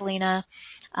Kathleena.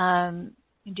 You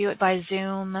do it by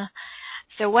Zoom.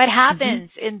 So what happens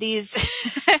in these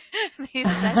these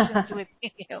sessions with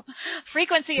you?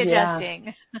 Frequency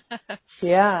adjusting.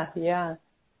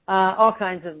 All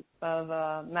kinds of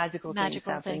magical things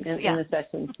happen in the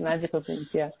sessions. Magical things,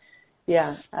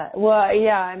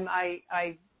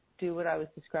 I do what I was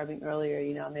describing earlier.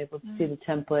 You know, I'm able to see the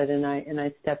template, and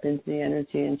I step into the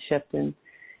energy and shift and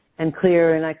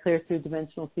clear, and I clear through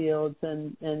dimensional fields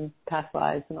and past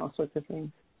lives and all sorts of things.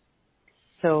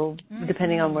 So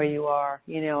depending on where you are,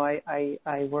 you know,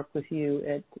 I work with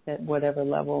you at whatever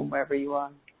level and wherever you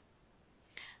are.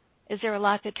 Is there a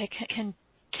lot that can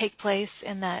take place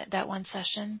in that one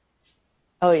session?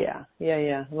 Oh yeah.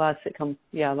 Lots come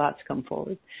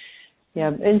forward.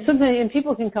 Yeah, and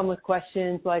people can come with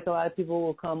questions. Like a lot of people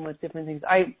will come with different things.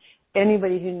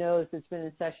 Anybody who knows that's been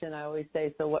in session, I always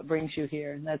say, so what brings you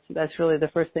here? And that's really the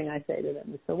first thing I say to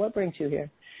them is, so what brings you here?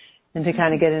 And to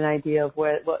kind of get an idea of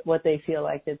what they feel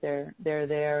like that they're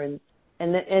there, and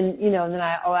you know, and then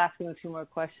I'll ask them a few more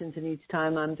questions, and each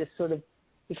time I'm just sort of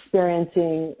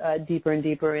experiencing deeper and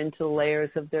deeper into the layers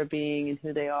of their being and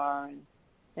who they are,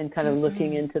 and kind of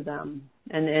looking into them,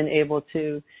 and able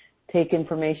to take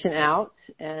information out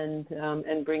and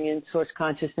bring in source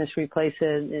consciousness, replace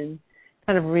it, and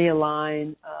kind of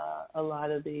realign a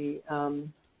lot of the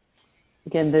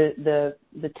again, the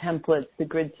templates, the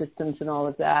grid systems, and all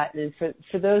of that. And for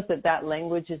those that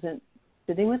language isn't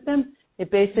sitting with them,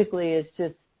 it basically is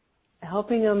just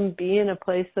helping them be in a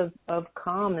place of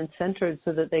calm and centered,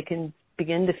 so that they can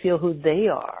begin to feel who they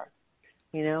are.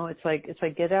 You know, it's like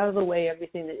get out of the way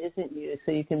everything that isn't you,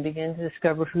 so you can begin to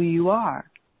discover who you are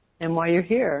and why you're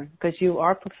here, because you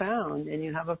are profound and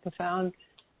you have a profound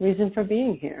reason for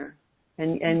being here.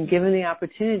 And given the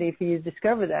opportunity for you to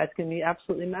discover that, it's going to be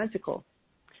absolutely magical.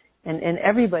 And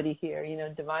everybody here, you know,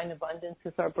 divine abundance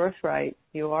is our birthright.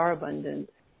 You are abundant.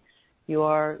 You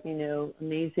are, you know,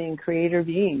 amazing creator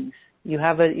beings. You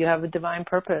have a divine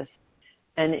purpose,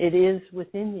 and it is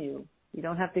within you. You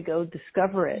don't have to go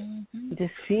discover it. You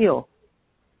just feel.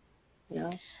 You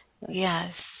know?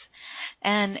 Yes.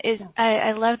 And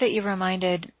I love that you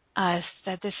reminded us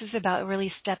that this is about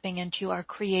really stepping into our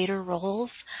creator roles,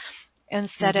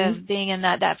 instead of being in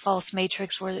that false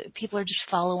matrix where people are just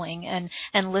following and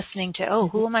listening to,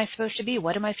 who am I supposed to be?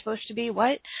 What am I supposed to be?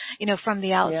 What? You know, from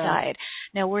the outside.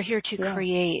 No, we're here to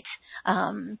create.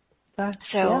 And have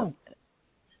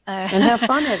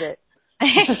fun at it.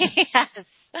 Yes.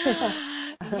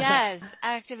 Yes,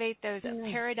 activate those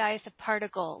paradise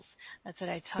particles. That's what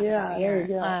I talk about there here. you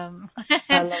go.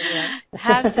 I love that.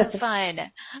 Have some fun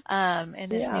in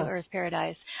this new Earth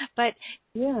paradise. But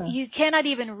you cannot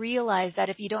even realize that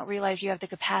if you don't realize you have the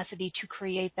capacity to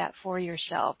create that for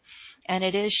yourself. And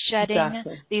it is shedding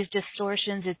these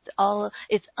distortions.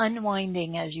 It's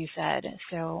unwinding, as you said.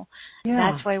 So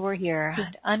that's why we're here.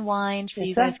 Unwind so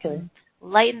you guys can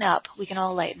lighten up. We can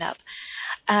all lighten up.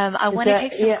 I want to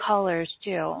take some callers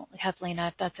too, Kathleen,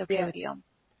 if that's okay with you.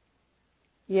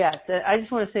 Yes, I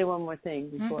just want to say one more thing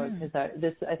before, because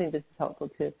I think this is helpful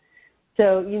too.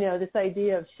 So, this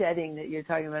idea of shedding that you're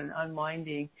talking about and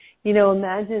unwinding,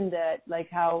 imagine that, like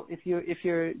how if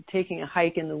you're taking a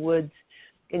hike in the woods,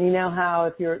 and you know how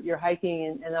if you're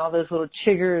hiking and all those little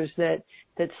chiggers that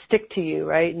stick to you,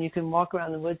 right? And you can walk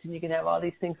around the woods and you can have all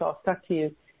these things all stuck to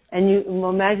you. And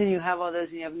imagine you have all those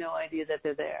and you have no idea that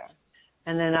they're there.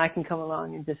 And then I can come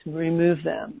along and just remove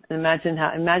them. And imagine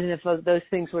if those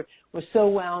things were so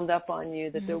wound up on you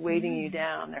that they're weighting you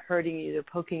down, they're hurting you, they're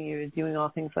poking you, doing all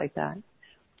things like that.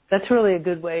 That's really a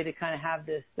good way to kind of have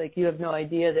this, like you have no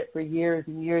idea that for years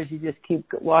and years you just keep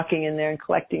walking in there and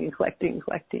collecting and collecting and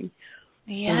collecting.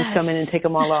 Yes. And just come in and take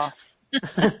them all off.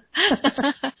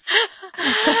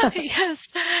 Yes.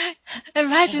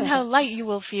 Imagine how light you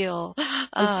will feel.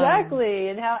 Exactly.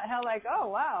 And how like, oh,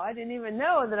 wow, I didn't even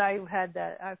know that I had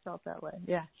that. I felt that way.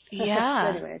 Yeah. Yeah.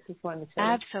 Anyway, I just wanted to say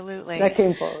absolutely. That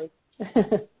came forward.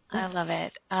 I love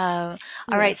it. All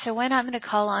right, so when I'm going to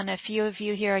call on a few of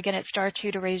you here, again, it's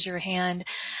 *2 to raise your hand.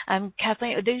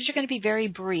 Kathleen, these are going to be very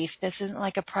brief. This isn't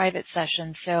like a private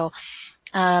session, so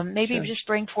maybe just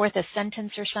bring forth a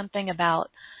sentence or something about,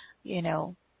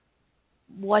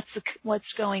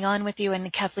 what's going on with you,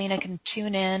 and Kathleen can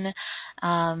tune in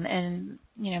and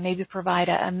maybe provide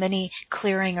a mini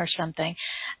clearing or something.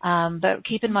 But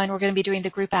keep in mind we're going to be doing the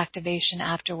group activation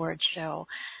afterwards, so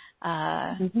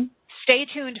stay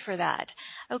tuned for that.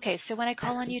 Okay, so when I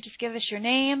call on you, just give us your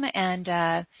name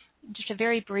and just a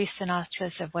very brief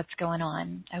synopsis of what's going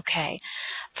on. Okay,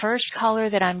 first caller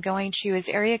that I'm going to is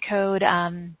area code.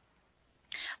 I'm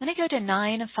going to go to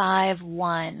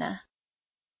 951.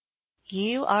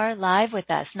 You are live with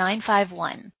us,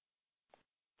 951.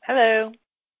 Hello.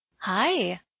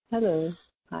 Hi. Hello.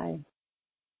 Hi.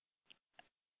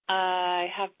 I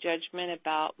have judgment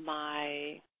about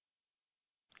my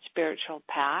spiritual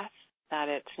path, that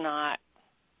it's not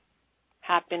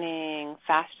happening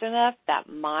fast enough, that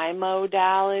my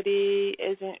modality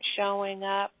isn't showing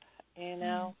up,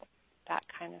 that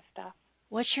kind of stuff.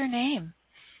 What's your name?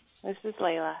 This is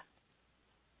Layla.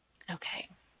 Okay.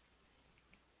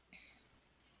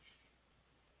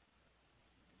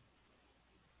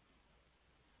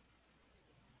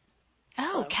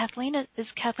 Oh, hello. Kathleen, is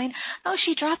Kathleen? Oh,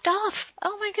 she dropped off.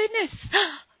 Oh my goodness.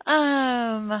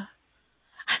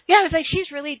 Yeah, I was like,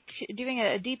 she's really doing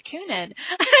a deep tune-in.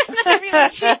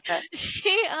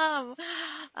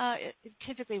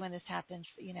 Typically when this happens,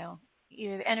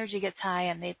 either energy gets high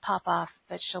and they pop off,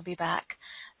 but she'll be back.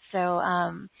 So,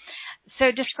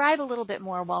 so describe a little bit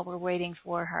more while we're waiting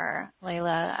for her,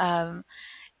 Layla.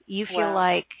 You feel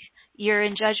like you're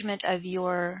in judgment of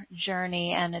your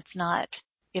journey and it's not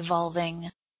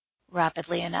evolving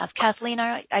rapidly enough. Kathleen,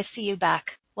 I see you back.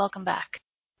 Welcome back.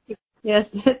 Yes,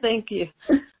 thank you.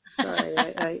 Sorry,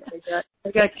 I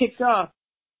got kicked off.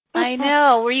 I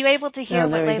know. Were you able to hear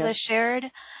what Layla shared?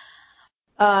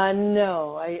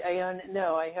 No,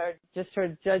 I just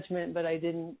heard judgment, but I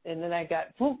didn't, and then I had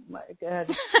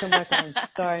to come back on.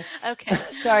 Sorry. Okay.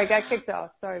 Sorry, got kicked off.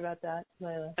 Sorry about that,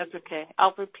 Layla. That's okay.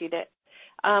 I'll repeat it.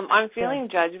 I'm feeling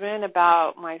judgment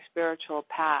about my spiritual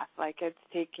path, like it's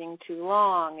taking too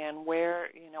long, and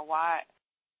why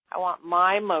I want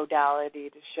my modality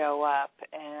to show up,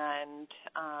 and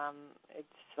it's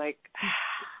like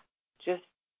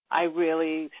I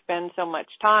really spend so much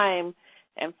time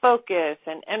and focus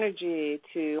and energy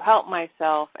to help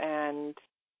myself, and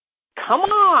come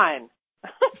on.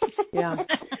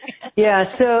 Yeah.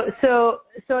 So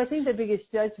I think the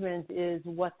biggest judgment is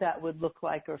what that would look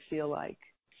like or feel like.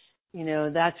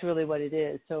 That's really what it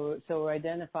is. So we're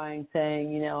identifying,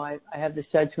 saying, I have this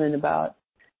judgment about,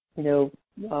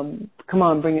 come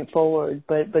on, bring it forward.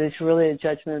 But it's really a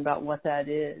judgment about what that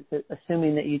is,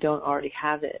 assuming that you don't already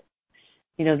have it.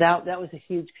 That was a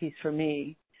huge piece for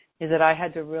me, is that I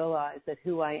had to realize that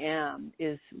who I am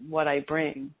is what I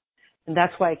bring. And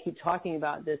that's why I keep talking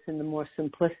about this in the more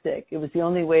simplistic. It was the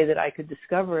only way that I could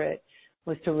discover it,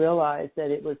 was to realize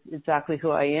that it was exactly who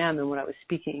I am and what I was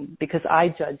speaking, because I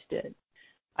judged it.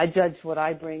 I judged what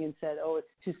I bring and said, oh, it's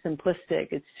too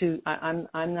simplistic.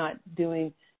 I'm not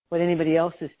doing what anybody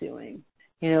else is doing.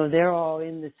 they're all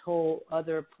in this whole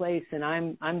other place and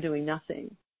I'm doing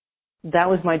nothing. That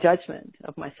was my judgment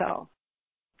of myself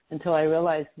until I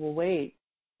realized, well, wait,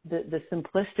 the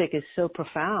simplistic is so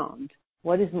profound.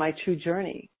 What is my true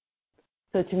journey?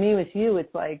 So to me, with you,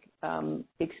 it's like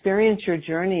experience your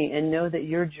journey and know that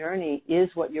your journey is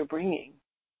what you're bringing.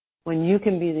 When you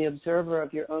can be the observer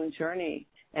of your own journey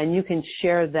and you can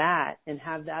share that and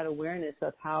have that awareness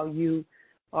of how you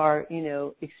are,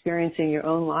 experiencing your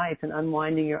own life and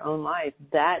unwinding your own life,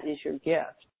 that is your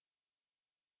gift.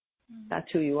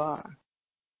 That's who you are.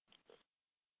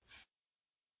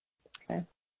 Okay.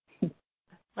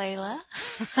 Layla?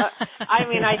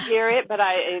 I hear it, but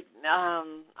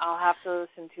I'll have to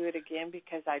listen to it again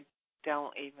because it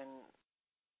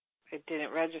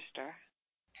didn't register.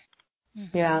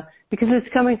 Mm-hmm. Yeah, because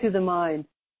it's coming through the mind.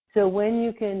 So when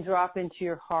you can drop into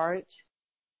your heart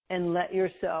and let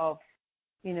yourself,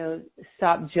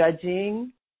 stop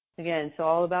judging. Again, it's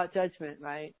all about judgment,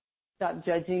 right? Stop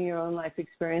judging your own life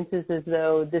experiences as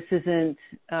though this isn't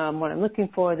what I'm looking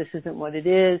for, this isn't what it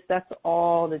is. That's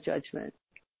all the judgment.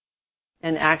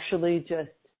 And actually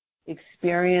just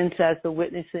experience as the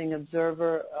witnessing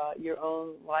observer your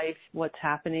own life, what's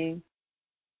happening.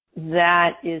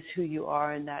 That is who you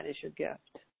are and that is your gift.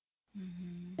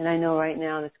 Mm-hmm. And I know right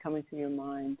now that's coming through your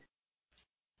mind.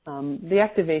 The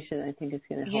activation, I think, is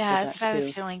going to help with that that's what I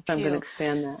was feeling too. I'm going to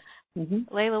expand that.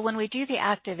 Mm-hmm. Layla, when we do the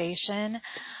activation,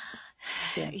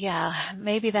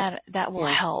 maybe that will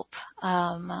help.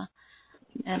 And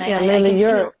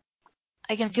Layla,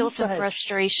 I can feel some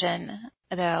frustration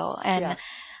though,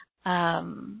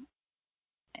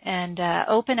 and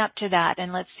open up to that,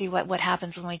 and let's see what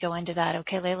happens when we go into that.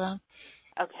 Okay, Layla?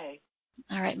 Okay.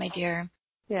 All right, my dear.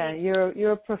 Yeah,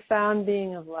 you're a profound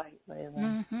being of light, Layla.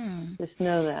 Mm-hmm. Just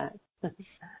know that.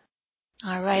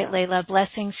 All right, Layla.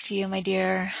 Blessings to you, my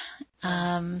dear.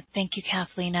 Thank you,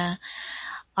 Kathlena.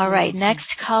 All right, next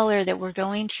caller that we're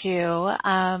going to,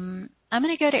 I'm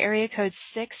going to go to area code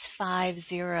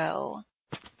 650.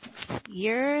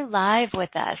 You're live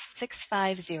with us,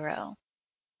 650.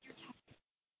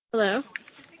 Hello.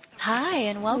 Hi,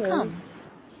 and welcome.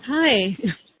 Hello. Hi.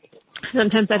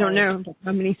 Sometimes I don't know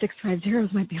how many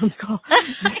 650s might be on the call.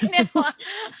 I know.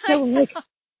 So like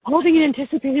holding an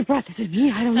anticipated breath. Is it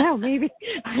me? I don't know. Maybe.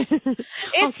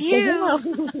 It's you.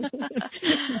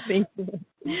 Thank you.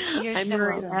 You're so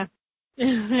welcome.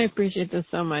 I appreciate this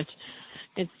so much.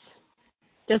 It's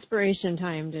desperation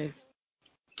time to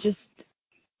just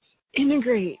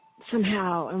integrate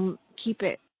somehow and keep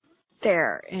it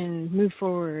there and move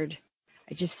forward.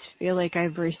 I just feel like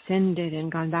I've rescinded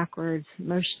and gone backwards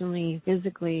emotionally,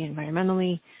 physically,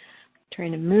 environmentally,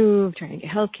 trying to move, trying to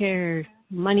get healthcare,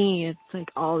 money. It's like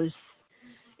all this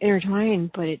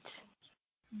intertwined, but it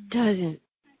doesn't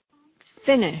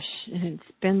finish. And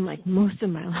it's been like most of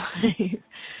my life.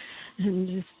 And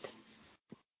just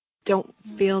don't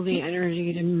feel the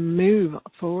energy to move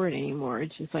forward anymore.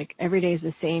 It's just like every day is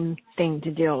the same thing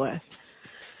to deal with.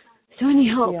 So any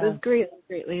help is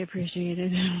greatly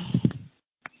appreciated.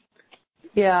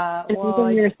 Yeah, well,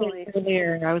 I definitely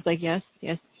earlier, I was like, yes,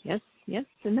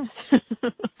 and this.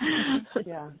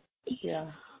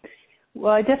 Yeah.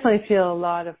 Well, I definitely feel a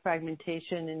lot of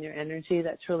fragmentation in your energy.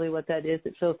 That's really what that is.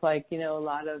 It feels like, a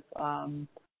lot of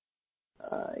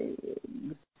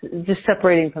just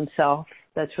separating from self.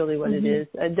 That's really what it is.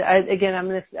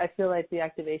 I feel like the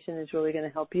activation is really going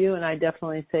to help you, and I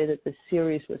definitely say that the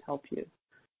series would help you.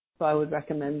 So I would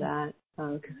recommend that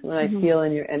because when I feel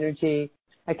in your energy,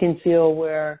 I can feel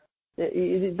where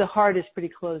the heart is pretty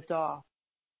closed off,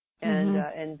 and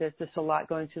there's just a lot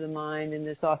going through the mind, and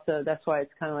there's also that's why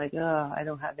it's kind of like I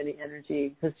don't have any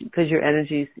energy because your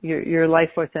energy, your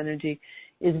life force energy,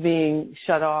 is being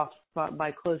shut off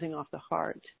by closing off the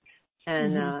heart,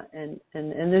 and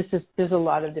there's a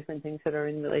lot of different things that are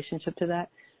in relationship to that.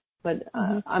 But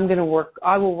I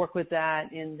will work with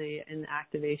that in the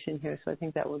activation here. So I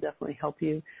think that will definitely help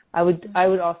you. I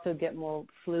would also get more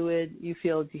fluid. You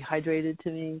feel dehydrated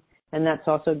to me, and that's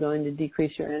also going to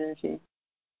decrease your energy.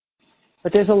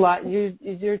 But there's a lot.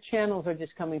 Your channels are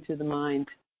just coming through the mind.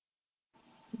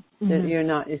 You're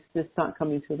not. It's just not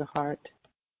coming through the heart.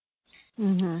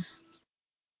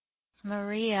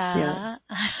 Maria,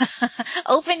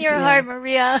 open your heart,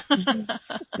 Maria.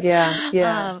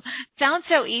 Sounds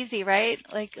so easy, right?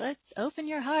 Like, let's open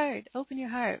your heart.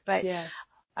 But No,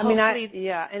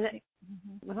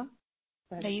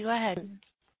 you go ahead.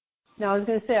 No, I was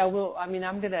going to say I'm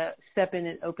going to step in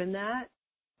and open that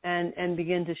and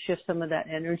begin to shift some of that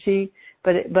energy.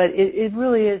 But it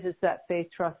really is that faith,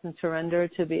 trust, and surrender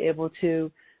to be able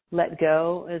to let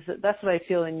go. That's what I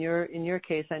feel in your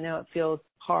case. I know it feels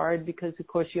hard because, of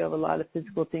course, you have a lot of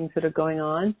physical things that are going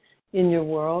on in your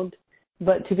world.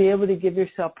 But to be able to give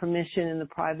yourself permission in the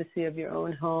privacy of your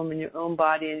own home and your own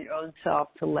body and your own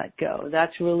self to let go,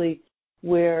 that's really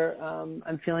where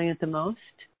I'm feeling it the most.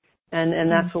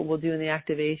 And that's what we'll do in the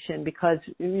activation because,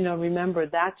 remember,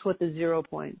 that's what the 0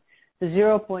 point. The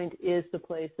 0 point is the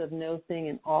place of no thing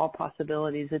and all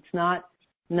possibilities. It's not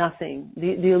nothing.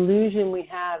 The illusion we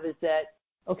have is that,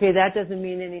 okay, that doesn't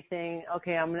mean anything.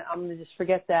 Okay, I'm gonna just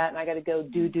forget that and I got to go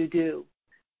do.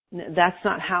 That's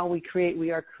not how we create.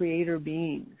 We are creator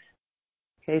beings.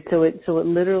 Okay, so it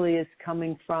literally is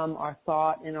coming from our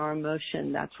thought and our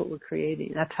emotion. That's what we're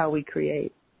creating. That's how we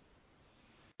create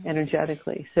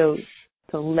energetically. So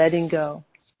letting go.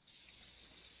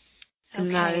 Okay.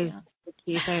 And that is the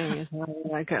key thing is how to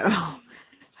let go.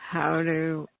 How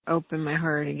to open my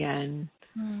heart again.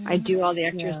 I do all the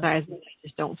exercises. I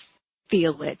just don't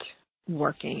feel it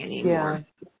working anymore.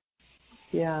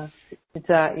 Yeah. It's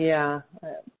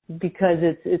because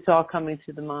it's all coming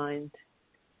to the mind.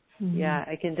 Mm-hmm. Yeah,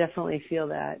 I can definitely feel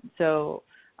that. So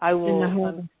I will. And the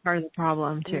whole part of the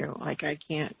problem too. Like I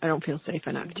don't feel safe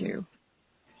enough to.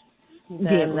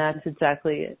 And that's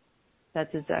exactly it.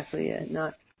 That's exactly it.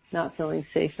 Not feeling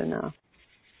safe enough.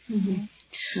 Mm-hmm.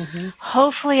 Mm-hmm.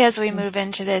 Hopefully, as we move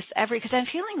into this, because I'm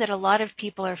feeling that a lot of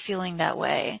people are feeling that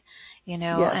way,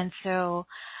 and so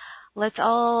let's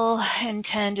all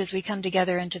intend as we come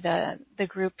together into the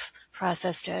group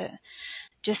process to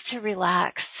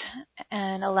relax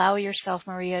and allow yourself,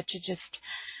 Maria, to just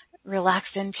relax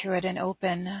into it and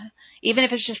open, even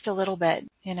if it's just a little bit,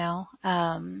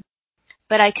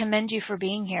 But I commend you for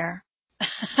being here.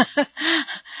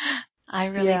 I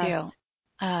really do.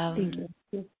 Thank you.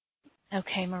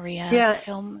 Okay, Maria. Yeah.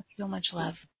 So much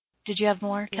love. Did you have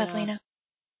more, Kathleen?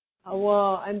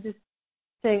 Well, I'm just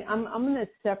saying I'm going to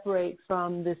separate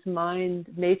from this mind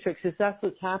matrix because that's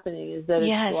what's happening is that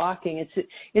it's blocking.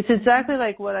 It's exactly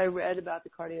like what I read about the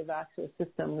cardiovascular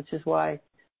system, which is why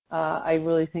I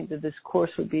really think that this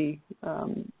course would be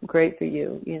great for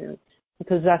you,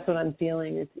 because that's what I'm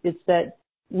feeling. It's that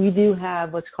we do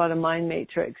have what's called a mind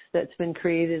matrix that's been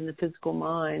created in the physical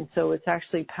mind. So it's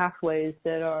actually pathways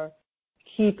that are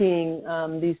keeping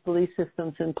these belief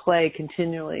systems in play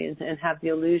continually and have the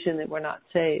illusion that we're not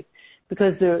safe.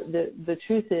 Because the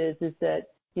truth is that,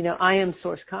 I am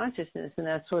source consciousness, and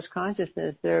that source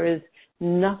consciousness, there is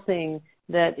nothing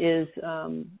that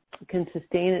can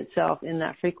sustain itself in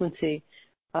that frequency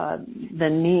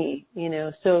than me,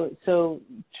 So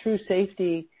true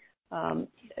safety,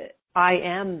 I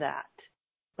am that.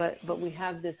 But we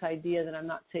have this idea that I'm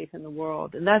not safe in the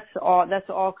world, and that's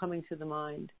all coming to the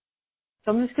mind.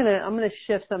 So I'm gonna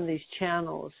shift some of these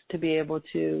channels to be able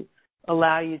to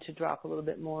allow you to drop a little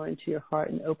bit more into your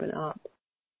heart and open up.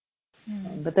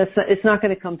 But it's not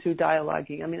going to come through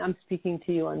dialoguing. I mean, I'm speaking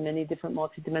to you on many different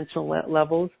multidimensional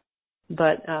levels,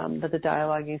 but the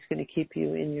dialoguing is going to keep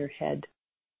you in your head.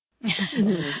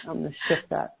 I'm going to shift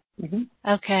that. Mm-hmm.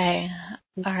 Okay.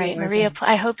 All right, Maria,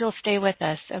 I hope you'll stay with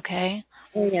us, okay?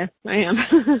 Oh, yes, I am.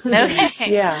 Okay.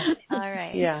 Yeah. All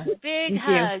right. Yeah. Big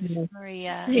hugs,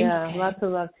 Maria. Yeah, okay. Lots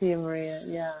of love to you, Maria.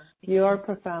 Yeah. You are a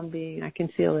profound being. I can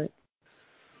feel it.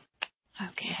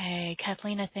 Okay,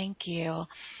 Kathleen, thank you.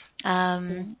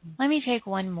 Let me take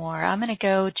one more. I'm going to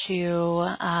go to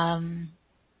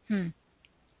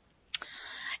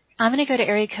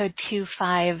area code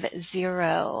 250.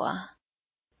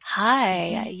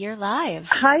 Hi, you're live.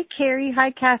 Hi, Carrie.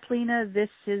 Hi, Kathleen. This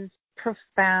is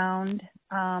profound.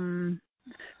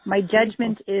 My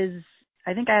judgment is,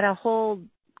 I think I had a whole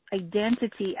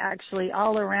identity actually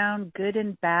all around good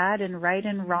and bad and right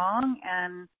and wrong.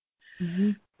 And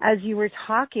as you were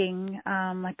talking,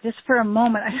 like just for a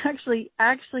moment, I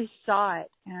actually saw it.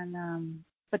 And,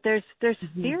 but there's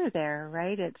fear there,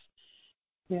 right? It's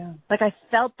like I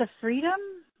felt the freedom,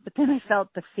 but then I felt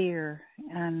the fear.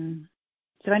 And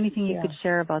so anything you could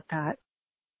share about that?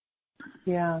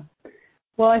 Yeah.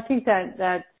 Well, I think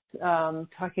that's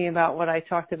talking about what I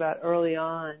talked about early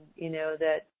on,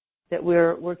 that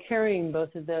we're carrying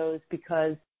both of those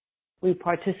because we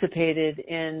participated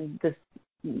in this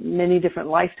many different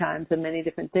lifetimes and many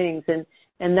different things, and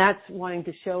that's wanting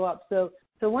to show up. So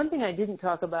one thing I didn't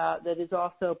talk about that is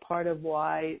also part of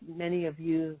why many of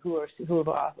you who have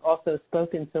also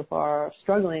spoken so far are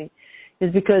struggling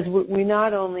is because we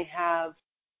not only have,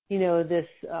 this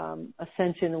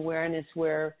ascension awareness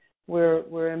where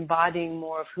we're embodying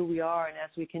more of who we are, and as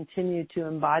we continue to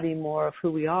embody more of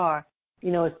who we are,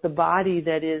 it's the body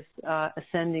that is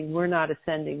ascending. We're not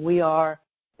ascending. We are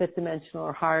fifth dimensional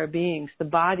or higher beings. The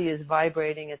body is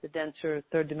vibrating at the denser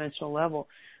third dimensional level.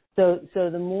 So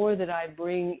the more that I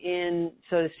bring in,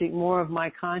 so to speak, more of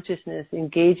my consciousness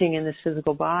engaging in this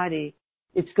physical body,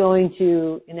 it's going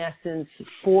to, in essence,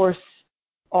 force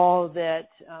all that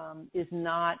is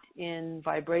not in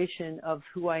vibration of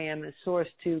who I am as source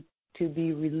to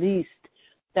be released.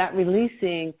 That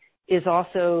releasing is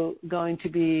also going to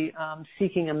be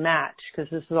seeking a match, because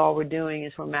this is all we're doing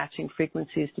is we're matching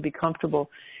frequencies to be comfortable.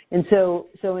 And so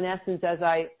in essence, as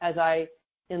I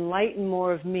enlighten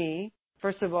more of me,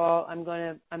 first of all, I'm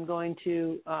going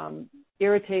to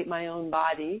irritate my own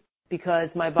body, because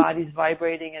my body's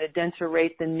vibrating at a denser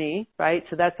rate than me, right?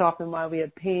 So that's often why we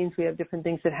have pains, we have different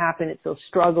things that happen. It feels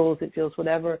struggles, it feels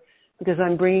whatever, because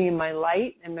I'm bringing in my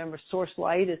light. And remember, source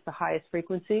light is the highest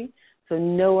frequency, so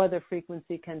no other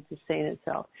frequency can sustain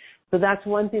itself. So that's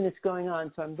one thing that's going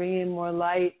on. So I'm bringing in more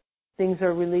light, things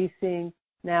are releasing.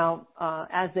 Now,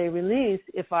 as they release,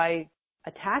 if I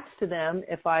attach to them,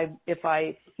 if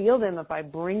I feel them, if I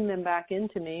bring them back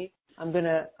into me, I'm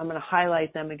gonna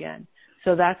highlight them again.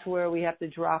 So that's where we have to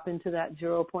drop into that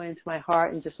 0 point into my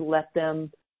heart and just let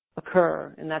them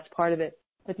occur, and that's part of it.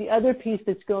 But the other piece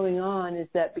that's going on is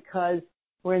that because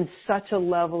we're in such a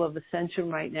level of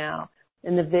ascension right now,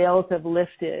 and the veils have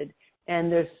lifted,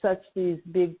 and there's such these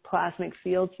big plasmic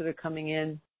fields that are coming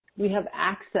in, we have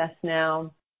access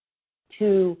now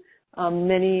to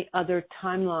many other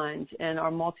timelines and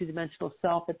our multidimensional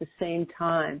self at the same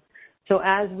time. So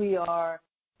as we are,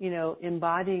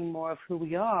 embodying more of who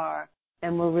we are,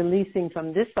 and we're releasing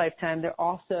from this lifetime, there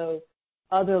are also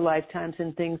other lifetimes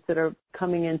and things that are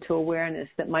coming into awareness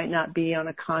that might not be on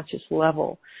a conscious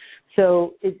level.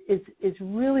 So it's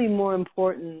really more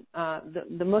important.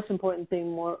 The most important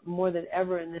thing more than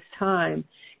ever in this time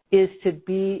is to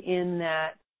be in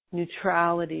that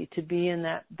neutrality, to be in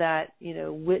that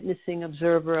witnessing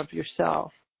observer of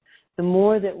yourself. The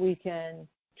more that we can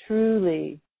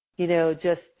truly,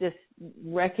 just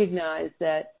recognize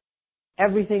that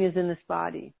everything is in this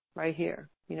body right here.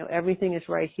 Everything is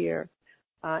right here,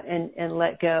 and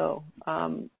let go.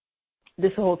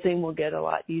 This whole thing will get a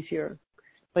lot easier,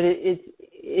 but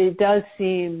it does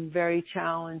seem very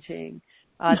challenging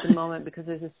at the moment, because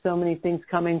there's just so many things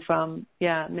coming from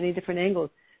many different angles.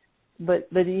 But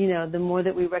the more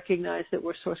that we recognize that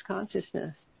we're source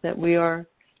consciousness, that we are,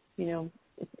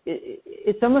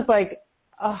 it's almost like,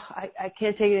 I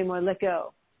can't take it anymore. Let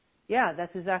go. Yeah,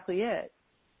 that's exactly it.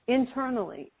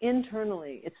 Internally,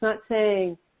 it's not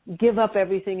saying give up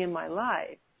everything in my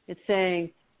life. It's saying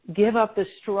give up the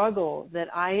struggle that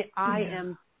I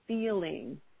am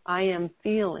feeling. I am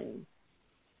feeling,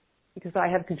 because I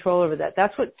have control over that.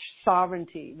 That's what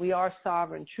sovereignty. We are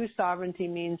sovereign. True sovereignty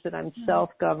means that I'm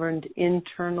self-governed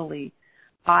internally.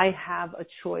 I have a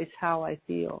choice how I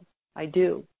feel. I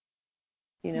do.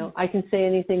 I can say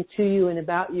anything to you and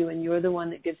about you, and you're the one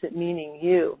that gives it meaning.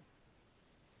 You.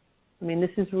 I mean,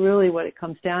 this is really what it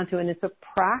comes down to, and it's a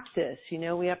practice.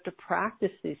 We have to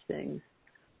practice these things.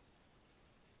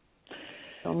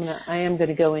 So I am going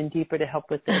to go in deeper to help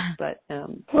with this, but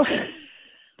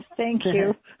thank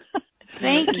you.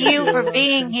 Thank you for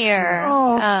being here.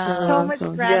 So much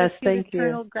gratitude, yes,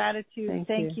 eternal gratitude.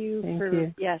 Thank you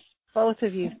for yes, both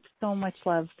of you. So much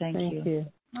love. Thank you.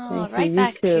 Oh, thank right you.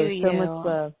 back You too. to you. So much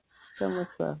love. So much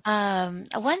love.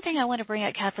 One thing I want to bring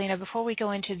up, Kathleen, before we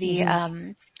go into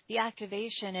the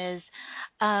activation is,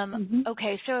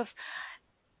 okay, so if,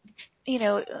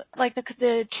 like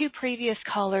the two previous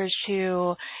callers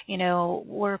who,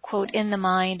 were, quote, in the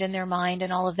mind, in their mind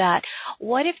and all of that,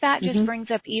 what if that just brings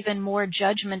up even more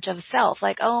judgment of self?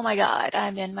 Like, oh my God,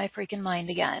 I'm in my freaking mind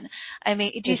again. I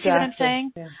mean, do you see what I'm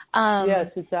saying? Yeah.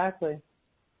 Yes, exactly.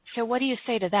 So what do you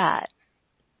say to that?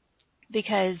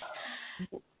 Because,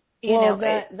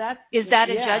 that's, is that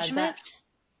a judgment?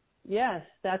 Yes,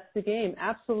 that's the game.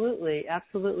 Absolutely.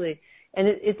 Absolutely. And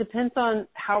it depends on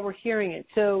how we're hearing it.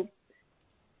 So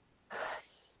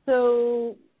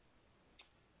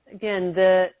again,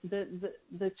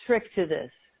 the trick to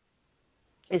this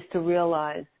is to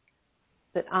realize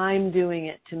that I'm doing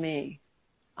it to me.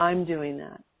 I'm doing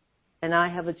that. And I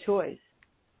have a choice.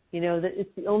 That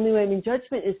it's the only way. I mean,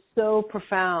 judgment is so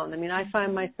profound. I mean, I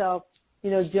find myself,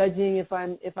 judging if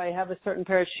I have a certain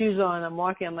pair of shoes on, I'm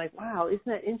walking, I'm like, wow, isn't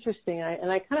that interesting?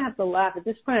 And I kind of have to laugh. At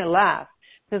this point, I laugh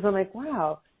because I'm like,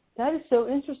 wow, that is so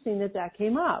interesting that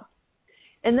came up.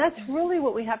 And that's really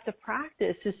what we have to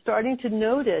practice, is starting to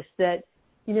notice that,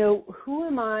 who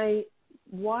am I?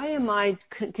 Why am I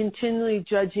continually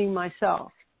judging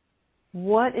myself?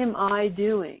 What am I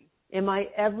doing? Am I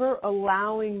ever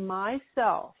allowing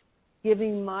myself,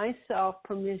 giving myself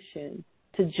permission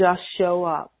to just show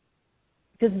up?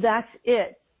 Because that's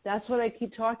it. That's what I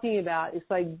keep talking about. It's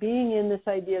like being in this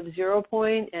idea of 0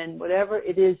 point and whatever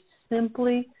it is,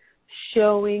 simply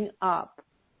showing up.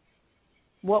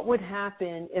 What would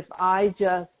happen if I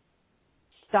just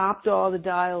stopped all the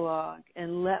dialogue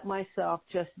and let myself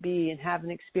just be and have an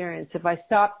experience? If I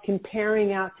stopped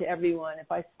comparing out to everyone,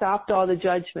 if I stopped all the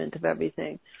judgment of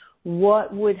everything,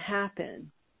 what would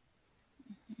happen?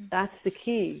 That's the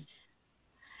key.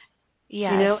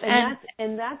 Yes. You know,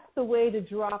 and that's the way to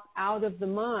drop out of the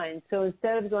mind. So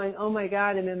instead of going, oh my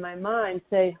God, I'm in my mind,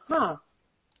 say,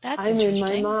 I'm in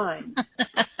my mind.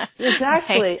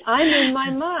 Exactly. Right. I'm in my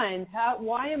mind.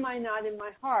 Why am I not in my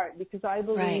heart? Because I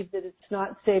believe that it's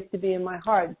not safe to be in my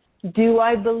heart. Do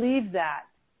I believe that?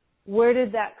 Where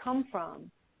did that come from?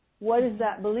 What is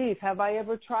that belief? Have I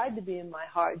ever tried to be in my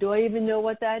heart? Do I even know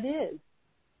what that is?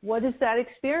 What is that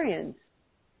experience?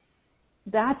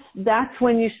 That's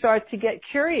when you start to get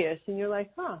curious and you're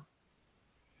like,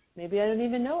 maybe I don't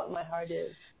even know what my heart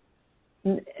is.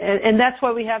 And that's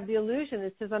why we have the illusion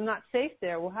that says, I'm not safe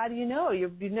there. Well, how do you know?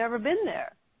 You've never been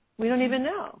there. We don't even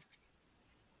know,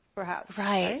 perhaps.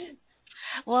 Right.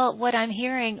 Well, what I'm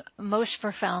hearing most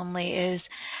profoundly is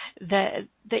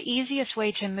the easiest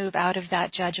way to move out of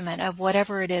that judgment of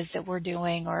whatever it is that we're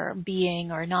doing or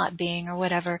being or not being or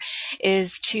whatever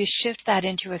is to shift that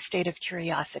into a state of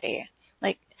curiosity.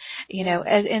 Like, you know,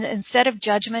 instead of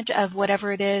judgment of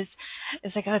whatever it is,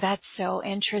 it's like, oh, that's so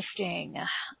interesting.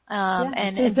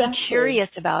 And be curious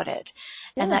about it.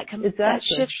 Yeah, and that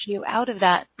shifts you out of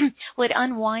that. Well, it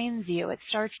unwinds you. It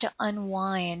starts to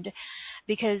unwind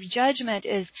because judgment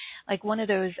is like one of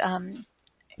those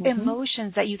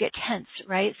emotions that you get tense,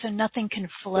 right? So nothing can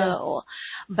flow.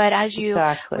 Yeah. But as you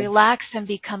relax and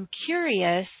become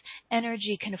curious,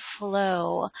 energy can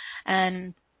flow,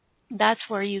 and that's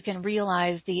where you can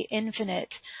realize the infinite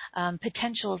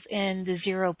potentials in the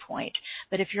 0 point.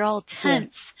 But if you're all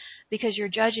tense because you're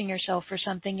judging yourself for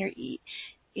something,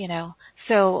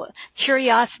 so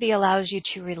curiosity allows you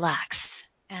to relax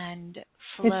and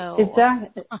flow.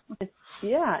 Exactly.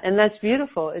 And that's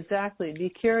beautiful. Exactly. Be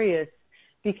curious.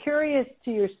 Be curious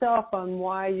to yourself on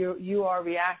why you are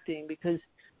reacting, because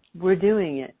we're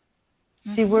doing it.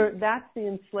 See, that's the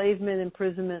enslavement,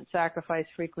 imprisonment, sacrifice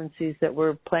frequencies that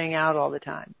we're playing out all the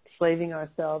time. Enslaving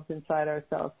ourselves inside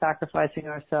ourselves, sacrificing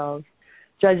ourselves,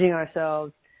 judging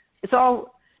ourselves. It's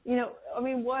all,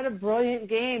 what a brilliant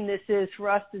game this is for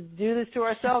us to do this to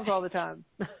ourselves all the time.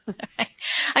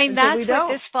 I mean, that's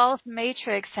what this false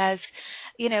matrix has,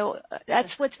 that's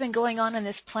what's been going on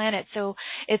this planet. So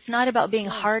it's not about being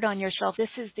hard on yourself. This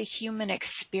is the human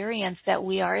experience that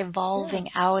we are evolving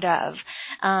out of.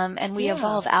 And we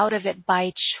evolve out of it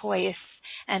by choice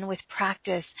and with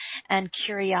practice and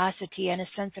curiosity and a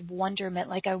sense of wonderment.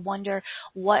 Like, I wonder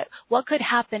what could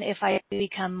happen if I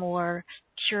become more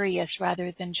curious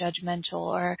rather than judgmental,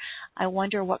 or I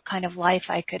wonder what kind of life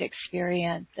I could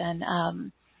experience. And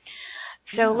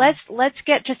so let's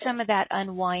get to some of that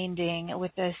unwinding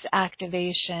with this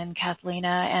activation, Kathlena,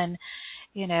 and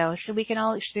so we can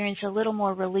all experience a little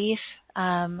more relief,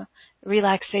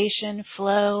 relaxation,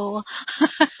 flow,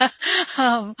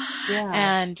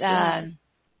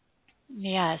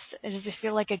 yes. Does it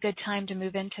feel like a good time to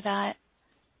move into that?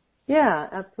 Yeah,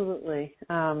 absolutely.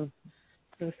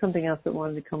 There was something else that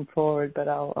wanted to come forward, but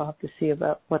I'll have to see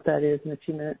about what that is in a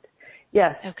few minutes.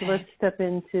 Yes, okay. So let's step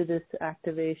into this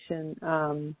activation.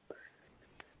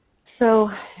 So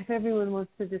if everyone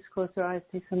wants to just close their eyes,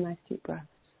 take some nice deep breaths.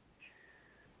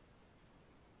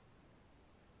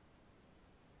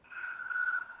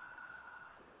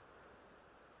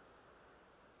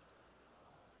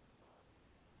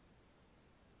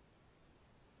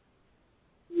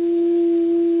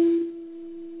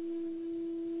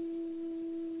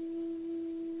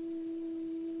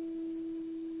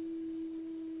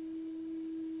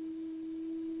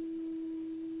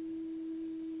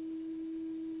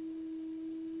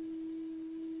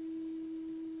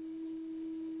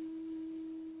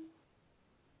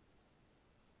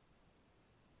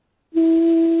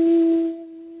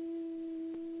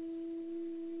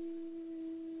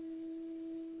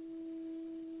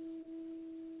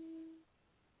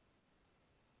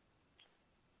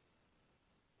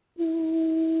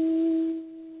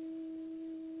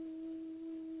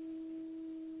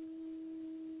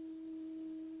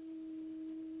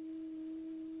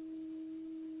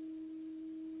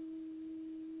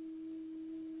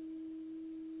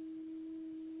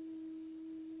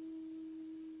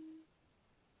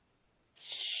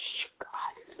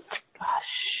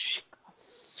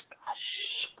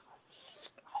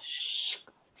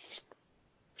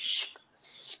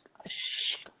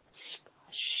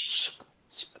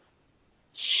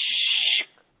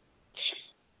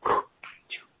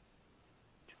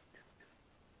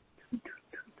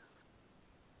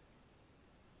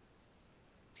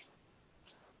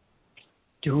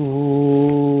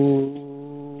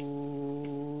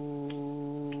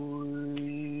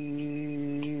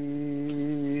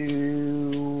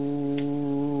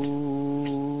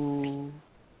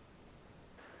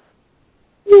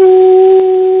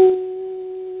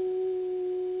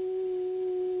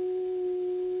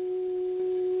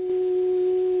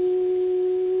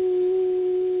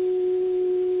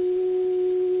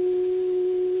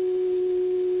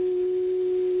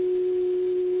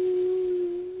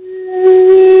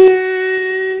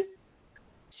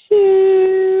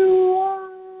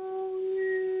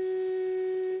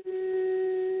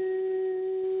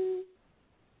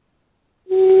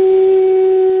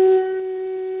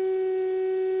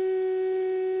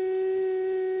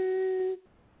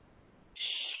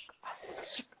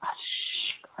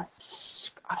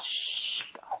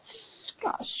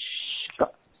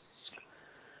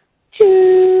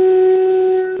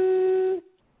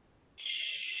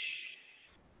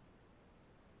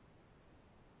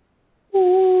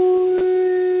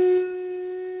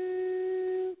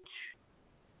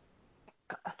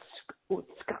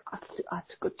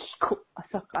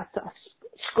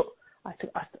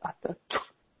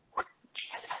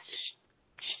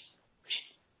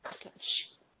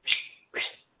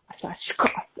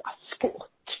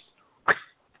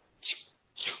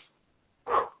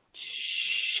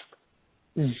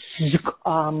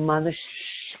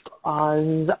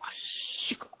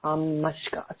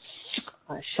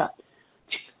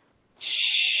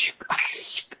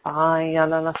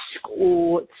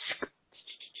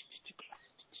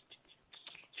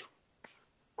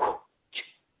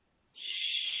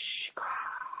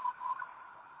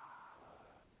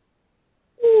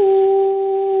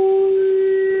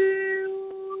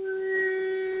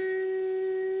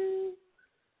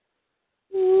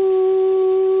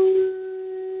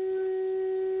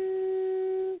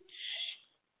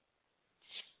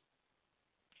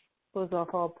 Close off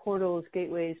all portals,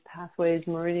 gateways, pathways,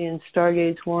 meridians,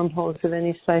 stargates, wormholes of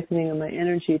any siphoning of my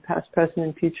energy, past, present,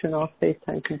 and future, and all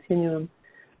space-time continuum.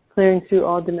 Clearing through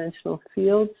all dimensional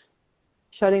fields,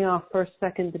 shutting off first,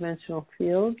 second dimensional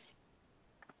fields,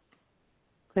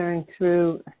 clearing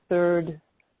through third,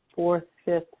 fourth,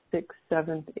 fifth, sixth,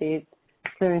 seventh, eighth,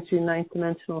 clearing through ninth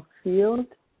dimensional field.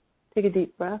 Take a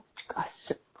deep breath.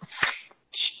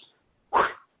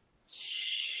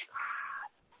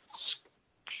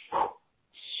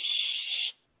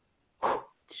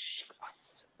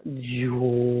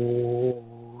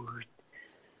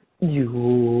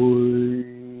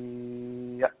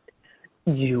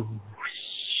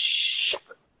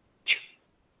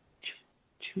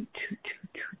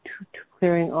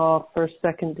 Clearing all first,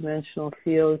 second dimensional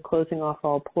field, closing off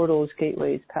all portals,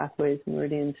 gateways, pathways,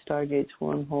 meridians, stargates,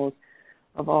 wormholes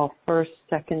of all first,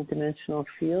 second dimensional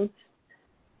fields,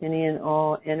 any and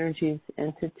all energies,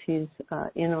 entities,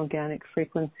 inorganic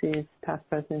frequencies, past,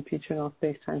 present, and future, and all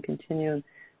space-time continuum,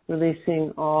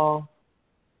 releasing all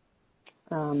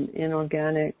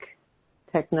inorganic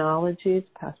technologies,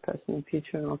 past, present, and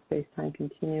future, and all space-time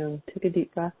continuum. Take a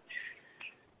deep breath.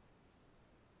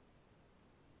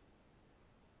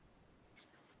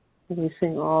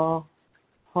 Releasing all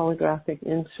holographic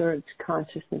inserts,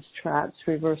 consciousness traps,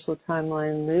 reversal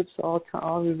timeline loops, all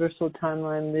reversal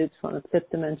timeline loops on a fifth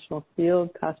dimensional field,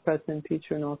 past, present, and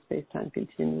future, and all space-time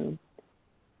continuum.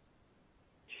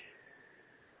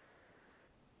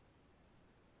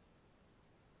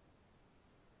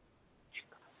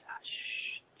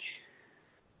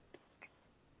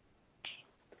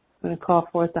 I'm going to call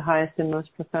forth the highest and most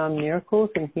profound miracles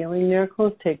and healing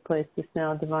miracles take place this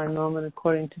now divine moment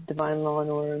according to divine law and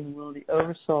order in the will of the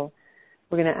Oversoul.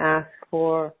 We're going to ask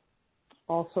for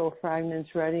all soul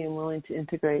fragments ready and willing to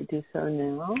integrate. Do so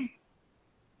now.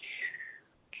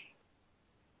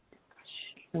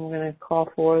 I'm going to call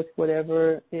forth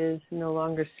whatever is no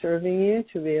longer serving you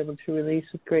to be able to release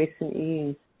with grace and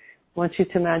ease. I want you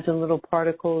to imagine little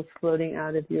particles floating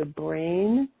out of your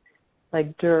brain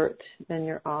like dirt and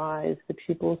your eyes, the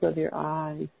pupils of your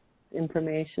eyes,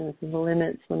 information,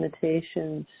 limits,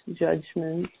 limitations,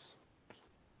 judgments.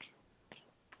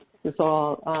 This is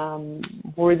all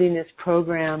worthiness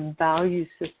program, value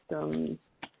systems.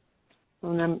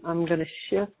 And I'm going to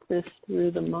shift this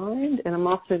through the mind, and I'm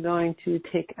also going to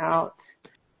take out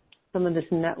some of this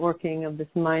networking of this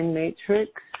mind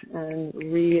matrix and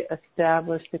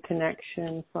reestablish the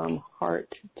connection from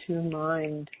heart to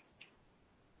mind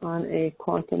on a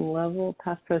quantum level,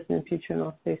 past, present, and future, and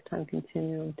all space-time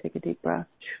continuum. Take a deep breath.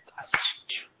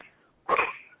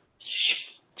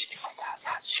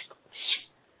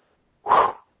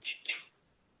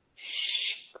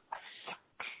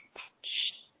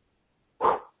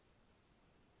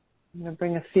 I'm going to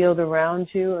bring a field around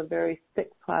you, a very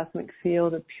thick plasmic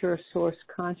field of pure source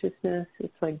consciousness.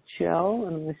 It's like gel.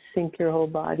 I'm going to sink your whole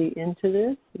body into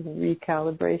this with a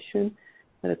recalibration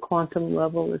at a quantum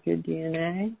level with your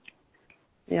DNA.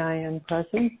 The I am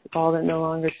presence, all that no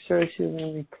longer serves you,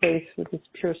 and replace with this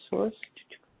pure source.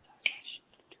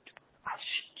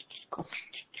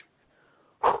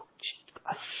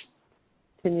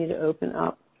 Continue to open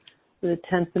up with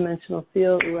a 10th dimensional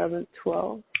field, 11th,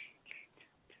 12th.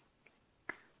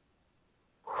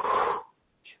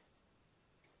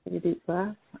 Take a deep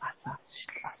breath.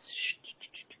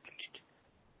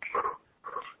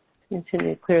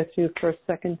 Continue to clear through first,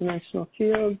 second dimensional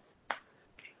fields.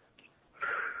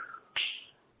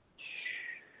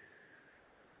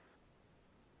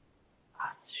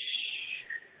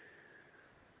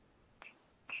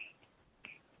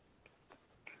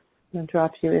 And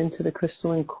drop you into the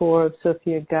crystalline core of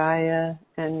Sophia Gaia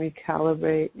and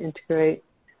recalibrate, integrate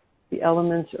the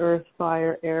elements earth,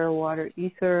 fire, air, water,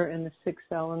 ether, and the sixth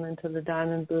element of the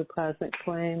diamond blue plasmic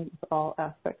flame with all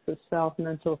aspects of self,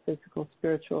 mental, physical,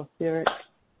 spiritual, etheric.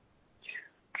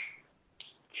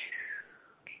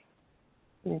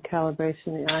 And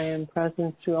calibration, the I am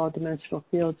presence through all dimensional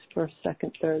fields, first,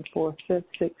 second, third, fourth, fifth,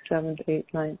 sixth, seventh, eighth,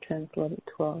 ninth, 10th, 11th,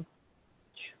 12th.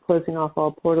 Closing off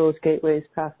all portals, gateways,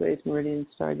 pathways, meridians,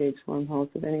 stargates, wormholes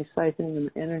of any siphoning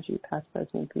of energy, past,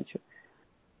 present, and future,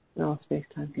 and all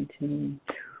space-time continuing.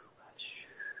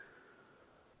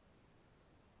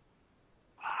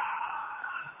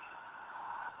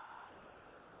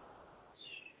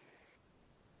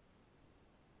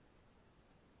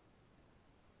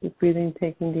 Keep breathing,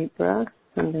 taking deep breaths.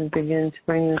 I'm going to begin to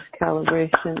bring this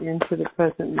calibration into the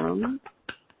present moment.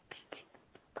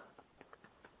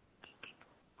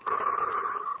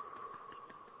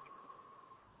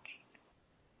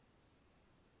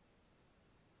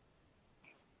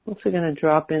 Also going to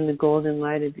drop in the golden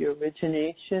light of your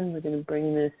origination. We're going to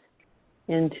bring this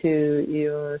into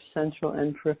your central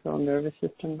and peripheral nervous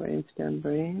system, brainstem,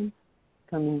 brain,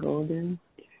 becoming golden.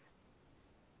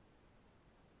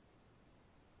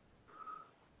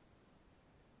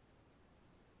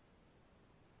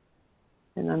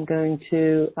 And I'm going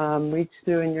to reach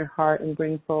through in your heart and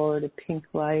bring forward a pink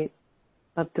light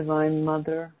of Divine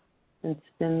Mother and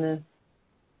spin this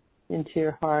into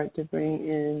your heart to bring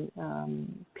in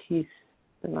peace,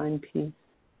 divine peace.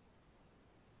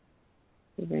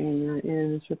 So bringing that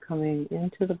in as we're coming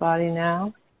into the body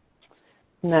now.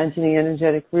 Imagining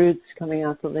energetic roots coming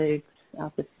out the legs,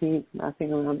 out the feet,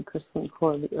 wrapping around the crystalline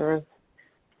core of the earth.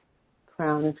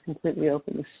 Crown is completely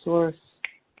open to source.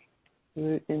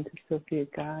 Root into Sophia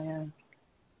Gaia.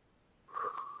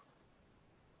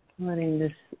 Letting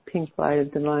this pink light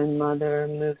of Divine Mother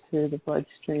move through the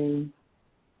bloodstream,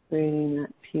 creating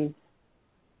that peace.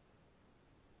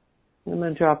 I'm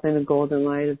going to drop in a golden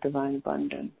light of divine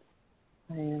abundance.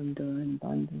 I am divine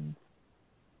abundance.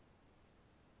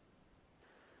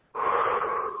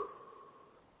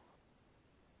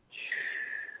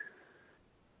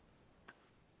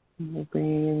 And we're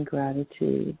bringing in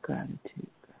gratitude, gratitude, gratitude.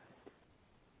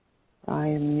 I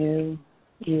am you.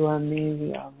 You are me.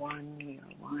 We are one. We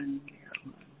are one. We are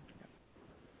one.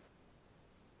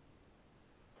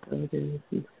 So it is,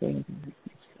 and so it is, and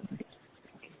so it is.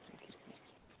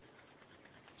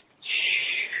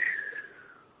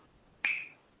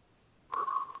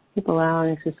 Keep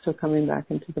allowing it to still coming back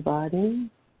into the body.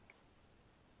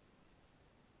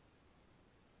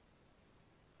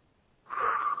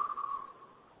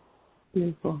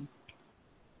 Beautiful.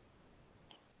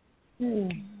 Yeah.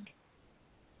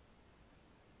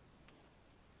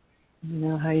 You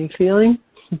know how you're feeling?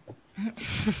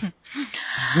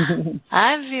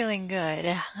 I'm feeling good.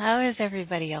 How is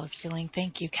everybody else feeling?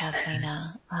 Thank you, Kathleen.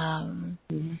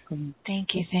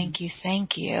 Thank you, thank you,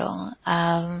 thank you.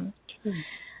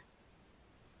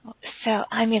 So,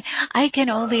 I mean, I can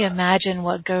only imagine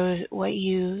what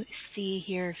you see,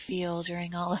 hear, feel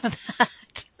during all of that.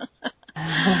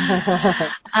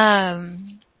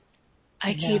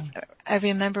 I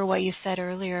remember what you said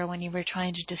earlier when you were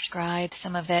trying to describe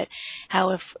some of it,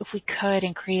 how if we could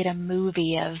and create a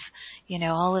movie of,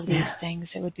 all of these things,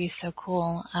 it would be so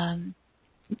cool. And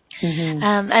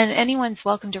anyone's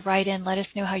welcome to write in. Let us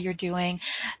know how you're doing.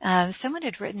 Someone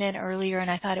had written in earlier,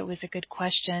 and I thought it was a good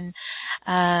question.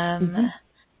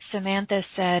 Samantha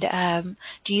said,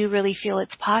 do you really feel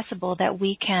it's possible that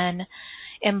we can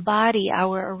embody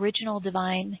our original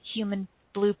divine human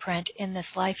blueprint in this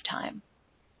lifetime?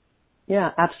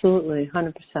 Yeah, absolutely.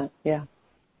 100%. Yeah,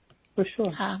 for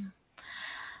sure.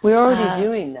 We're already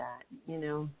doing that,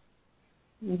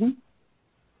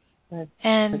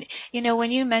 And,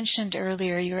 when you mentioned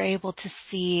earlier you were able to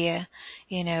see,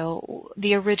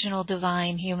 the original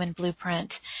divine human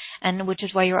blueprint, and which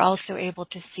is why you're also able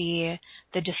to see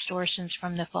the distortions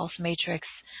from the false matrix,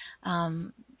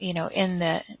 in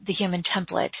the human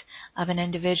template of an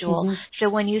individual. Mm-hmm. So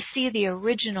when you see the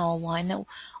original one,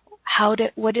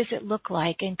 what does it look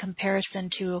like in comparison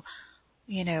to,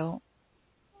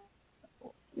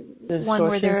 one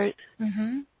where there?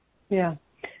 Mm-hmm. Yeah.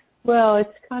 Well,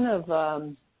 it's kind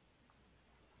of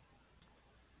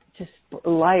just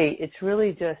light. It's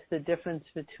really just the difference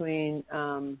between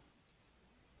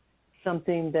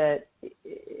something that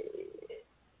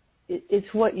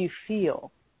it's what you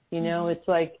feel. It's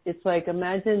like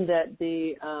imagine that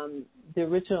the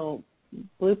original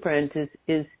blueprint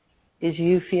is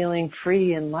you feeling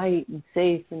free and light and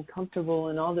safe and comfortable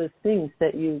and all those things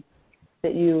that you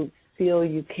feel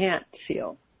you can't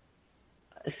feel.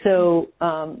 So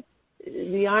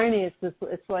the irony is this,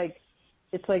 it's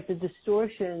like the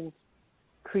distortions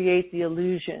create the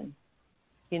illusion,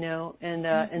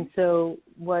 and so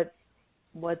what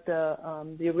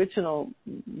the original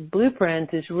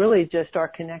blueprint is really just our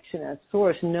connection as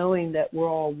source, knowing that we're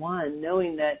all one,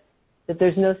 knowing that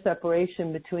there's no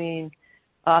separation between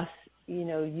us,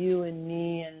 you and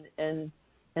me and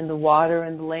the water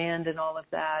and the land and all of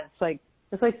that.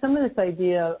 It's like some of this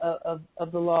idea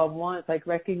of the law of one. It's like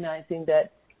recognizing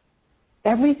that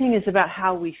everything is about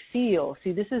how we feel.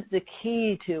 See, this is the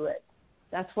key to it.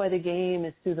 That's why the game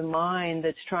is through the mind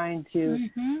that's trying to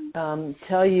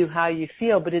tell you how you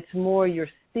feel, but it's more your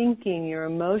thinking, your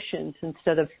emotions,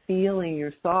 instead of feeling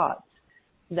your thoughts.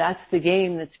 That's the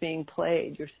game that's being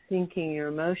played. You're thinking your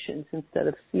emotions instead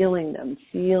of feeling them,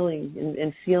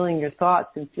 and feeling your thoughts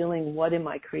and feeling, what am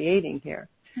I creating here?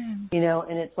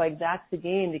 And it's like, that's the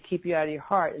game to keep you out of your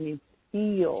heart. I mean,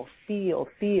 feel.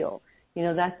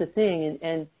 That's the thing.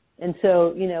 And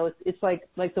so, it's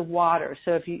like the water.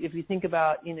 So if you think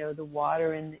about, the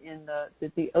water in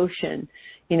the ocean,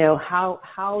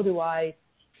 how do I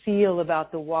feel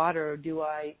about the water? Do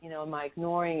I, am I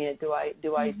ignoring it? Do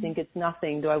I think it's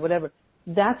nothing? Do I whatever?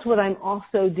 That's what I'm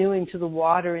also doing to the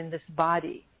water in this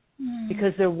body,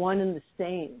 because they're one and the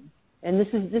same. And this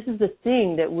is the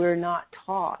thing that we're not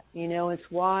taught. It's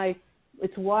why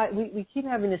we keep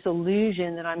having this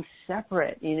illusion that I'm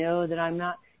separate, that I'm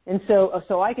not. And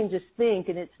so I can just think,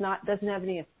 and doesn't have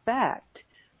any effect.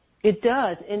 It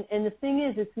does. And the thing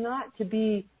is, it's not to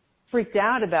be freaked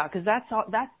out about, because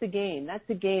that's the game. That's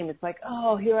the game. It's like,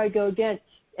 oh, here I go again.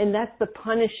 And that's the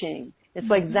punishing. It's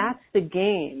like, that's the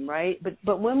game, right?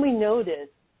 But when we notice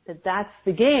that that's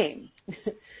the game,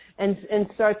 and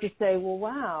start to say, well,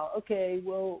 wow, okay,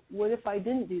 well, what if I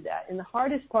didn't do that? And the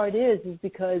hardest part is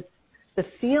because the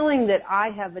feeling that I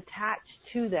have attached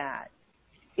to that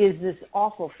is this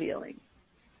awful feeling,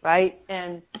 right?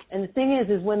 And the thing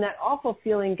is when that awful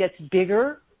feeling gets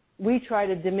bigger, we try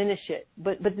to diminish it.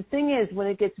 But the thing is, when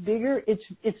it gets bigger,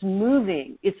 it's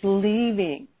moving, it's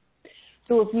leaving.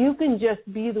 So if you can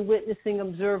just be the witnessing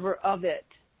observer of it,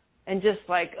 and just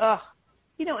like,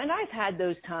 and I've had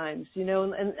those times,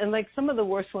 and like some of the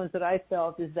worst ones that I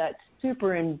felt is that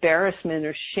super embarrassment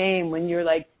or shame when you're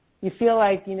like, you feel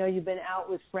like, you've been out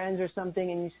with friends or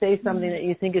something and you say something that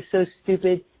you think is so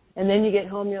stupid, and then you get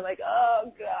home, you're like,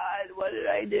 oh God, what did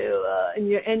I do? And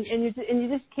you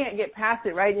just can't get past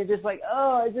it, right? And you're just like,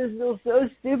 oh, I just feel so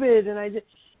stupid, and I just,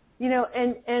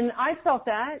 and I felt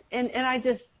that, and I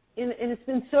just, and it's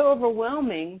been so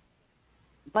overwhelming,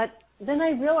 but then I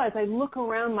realized, I look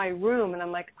around my room and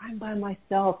I'm like, I'm by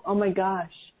myself. Oh my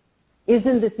gosh,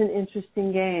 isn't this an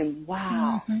interesting game?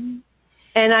 Wow. Mm-hmm.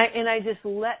 And I just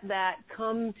let that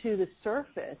come to the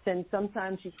surface. And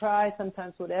sometimes you cry,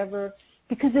 sometimes whatever,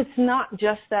 because it's not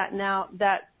just that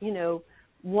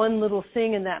one little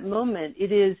thing in that moment.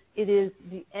 It is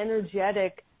the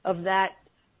energetic of that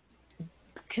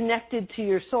connected to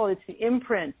your soul. It's the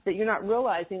imprint that you're not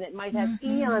realizing that might have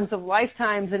eons of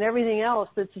lifetimes and everything else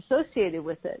that's associated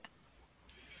with it.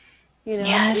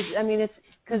 Yes. It's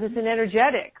because it's an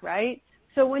energetic, right?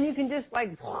 So when you can just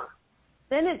like,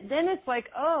 then it's like,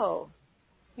 oh,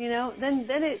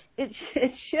 then it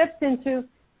shifts into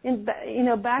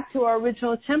back to our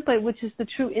original template, which is the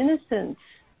true innocence.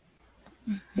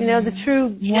 The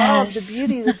true love, the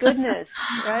beauty, the goodness,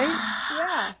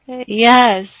 right? Yeah.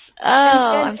 Yes. Oh,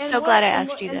 I'm so glad I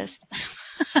asked you this.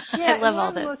 Yeah, I love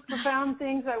all this. One of the most profound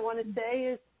things I want to say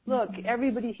is, look,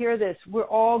 everybody hear this. We're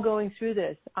all going through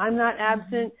this. I'm not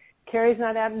absent. Carrie's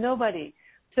not absent. Nobody.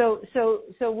 So,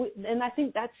 and I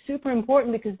think that's super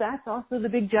important, because that's also the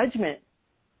big judgment.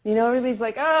 Everybody's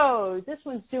like, oh, this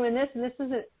one's doing this and this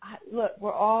isn't. Look,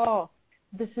 we're all.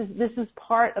 This is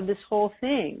part of this whole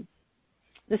thing.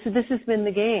 This has been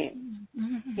the game,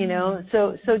 you know.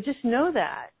 So just know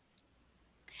that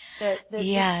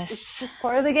yes, it's just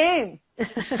part of the game.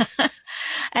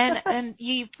 and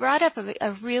you brought up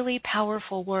a really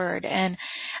powerful word, and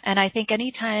I think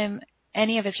anytime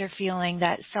any of us are feeling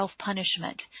that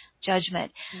self-punishment,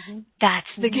 judgment, that's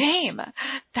the game.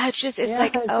 That's just, it's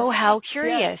like, oh, how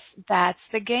curious. Yeah. That's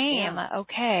the game. Yeah.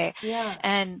 Okay. Yeah.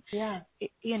 And,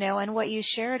 you know, and what you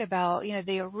shared about, you know,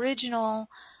 the original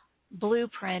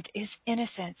blueprint is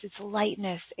innocence, it's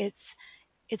lightness, it's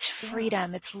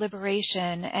freedom, it's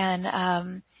liberation,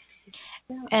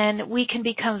 and we can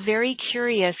become very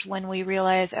curious when we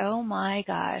realize, oh my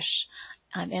gosh,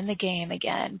 I'm in the game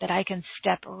again, that I can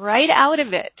step right out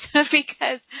of it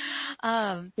because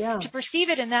to perceive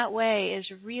it in that way is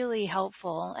really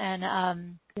helpful.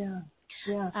 And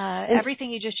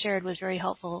everything you just shared was very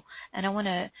helpful. And I want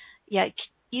to, you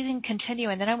can continue,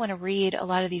 and then I want to read a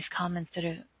lot of these comments that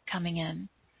are coming in.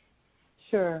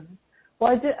 Sure.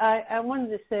 Well, I wanted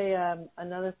to say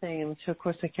another thing, which of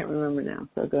course I can't remember now.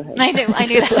 So go ahead. I knew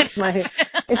that.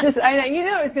 It's just I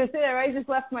was going to say that, right? It just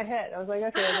left my head. I was like,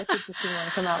 okay, this just didn't want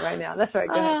to come out right now. That's right.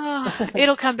 Go ahead.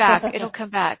 It'll come back. It'll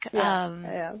come back.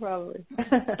 Yeah, probably.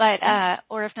 But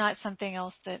or if not, something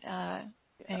else that.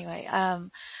 Anyway,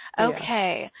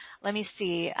 okay. Let me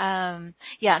see.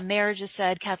 Mary just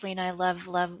said, Kathleen, I love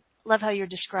how you're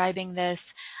describing this.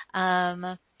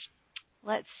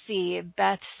 Let's see.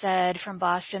 Beth said from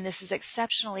Boston, this is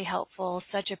exceptionally helpful.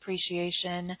 Such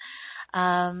appreciation.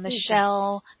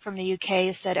 Michelle from the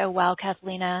UK said, oh, wow,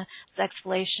 Kathleena's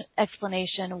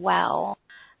explanation. Wow.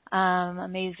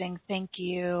 Amazing. Thank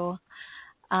you.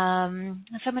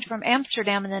 Someone from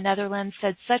Amsterdam in the Netherlands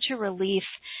said, such a relief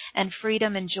and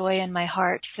freedom and joy in my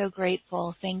heart. So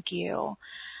grateful. Thank you.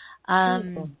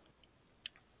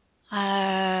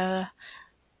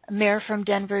 Mayor from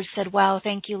Denver said, wow,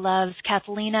 thank you, loves.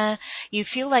 Kathlena, you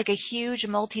feel like a huge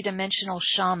multidimensional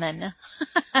shaman.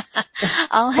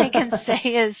 All I can say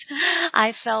is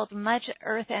I felt much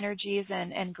earth energies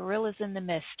and gorillas in the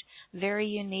mist. Very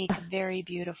unique, very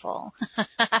beautiful.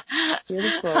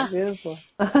 Beautiful.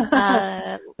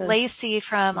 Lacey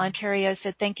from Ontario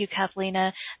said, thank you,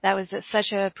 Kathlena. That was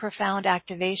such a profound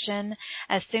activation.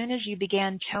 As soon as you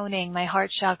began toning, my heart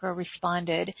chakra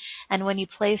responded. And when you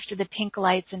placed the pink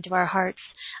lights into our hearts,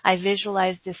 I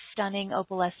visualized this stunning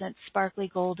opalescent, sparkly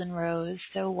golden rose.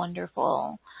 So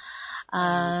wonderful.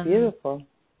 Beautiful.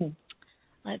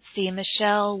 Let's see.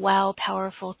 Michelle, wow,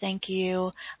 powerful. Thank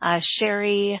you.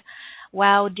 Sherry,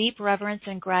 wow, deep reverence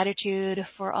and gratitude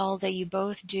for all that you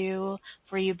both do.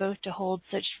 For you both to hold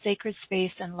such sacred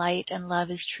space and light and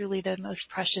love is truly the most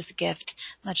precious gift.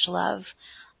 Much love.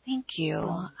 Thank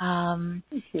you.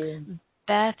 Thank you.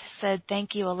 Beth said,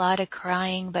 thank you. A lot of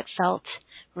crying, but felt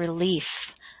relief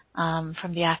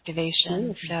from the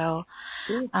activation. So,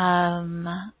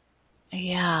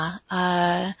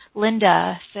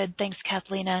 Linda said, thanks,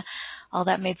 Kathlena. All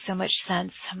that made so much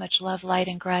sense. So much love, light,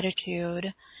 and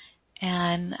gratitude.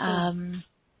 And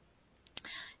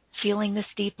feeling this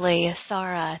deeply.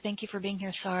 Sarah, thank you for being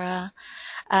here, Sarah.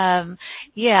 So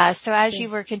as you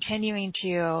were continuing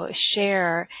to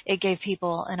share, it gave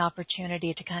people an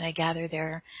opportunity to kind of gather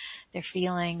their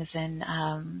feelings and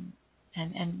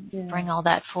bring all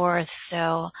that forth.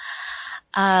 So,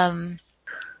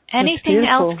 anything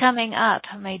else coming up,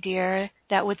 my dear,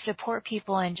 that would support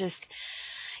people in just,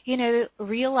 you know,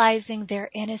 realizing their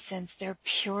innocence, their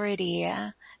purity,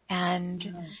 and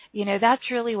you know,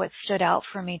 that's really what stood out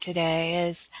for me today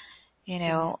is, you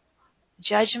know,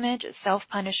 judgment,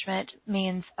 self-punishment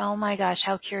means, oh my gosh,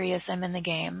 how curious I'm in the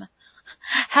game.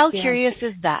 How curious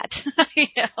is that? You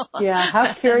know? Yeah,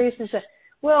 how curious is that?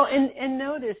 Well, and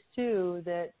notice too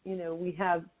that, you know, we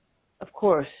have, of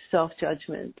course,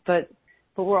 self-judgment, but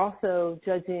we're also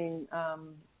judging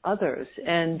others,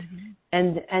 and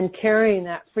carrying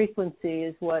that frequency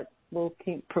is what will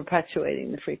keep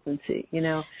perpetuating the frequency, you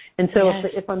know. And so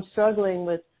if I'm struggling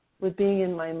with being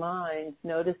in my mind,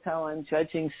 notice how I'm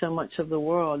judging so much of the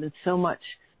world and so much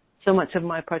of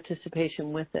my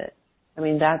participation with it. I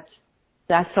mean,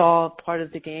 that's all part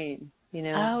of the game, you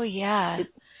know. Oh, yeah.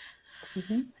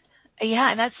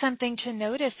 Yeah, and that's something to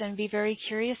notice and be very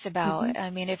curious about. I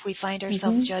mean, if we find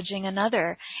ourselves judging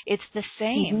another, it's the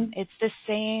same. It's the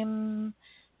same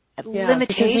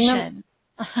limitation.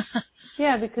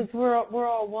 Because we're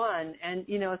all one, and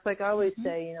you know, it's like I always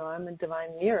say, you know, I'm a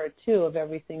divine mirror too of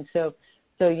everything. So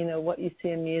you know, what you see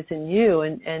in me is in you,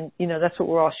 and you know, that's what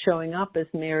we're all showing up as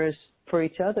mirrors for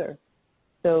each other.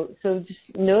 So just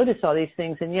notice all these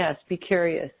things, and yes, be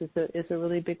curious is a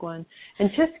really big one,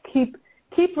 and just keep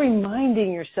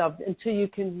reminding yourself until you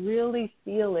can really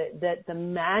feel it that the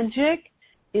magic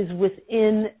is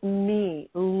within me,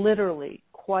 literally,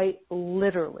 quite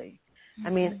literally. I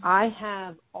mean, I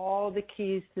have all the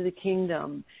keys to the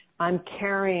kingdom. I'm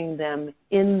carrying them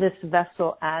in this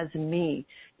vessel as me.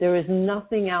 There is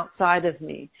nothing outside of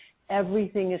me.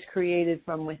 Everything is created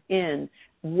from within.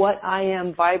 What I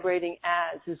am vibrating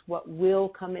as is what will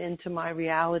come into my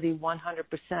reality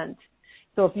 100%.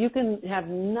 So if you can have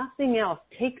nothing else,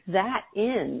 take that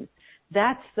in.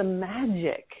 That's the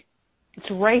magic. It's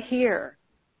right here.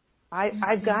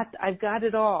 I've got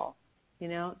it all,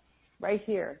 right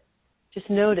here. Just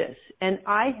notice. And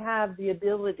I have the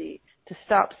ability to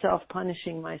stop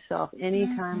self-punishing myself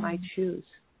anytime I choose.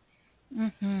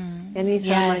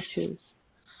 Anytime I choose.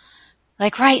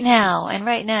 Like right now, and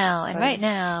right now, and right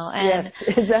now. And yes,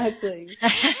 exactly.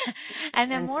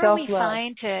 And the more we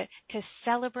find to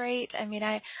celebrate, I mean,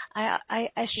 I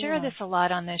share this a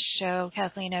lot on this show,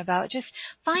 Kathleen, about just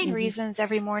find reasons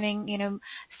every morning,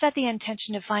 set the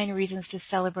intention to find reasons to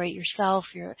celebrate yourself,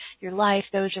 your life,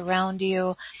 those around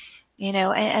you.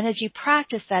 And as you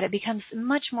practice that, it becomes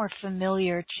much more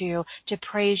familiar to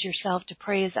praise yourself, to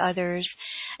praise others,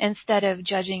 instead of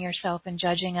judging yourself and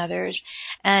judging others.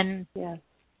 And, and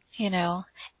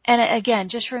again,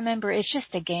 just remember, it's just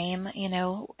a game.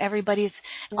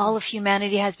 All of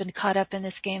humanity has been caught up in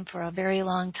this game for a very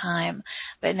long time,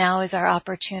 but now is our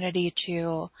opportunity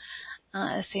to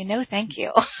say no, thank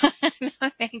you. No,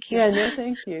 thank you. Yeah, no,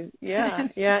 thank you. Yeah,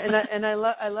 yeah, and I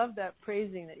love that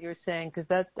praising that you're saying, because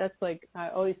that's like, I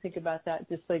always think about that.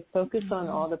 Just like focus on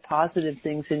all the positive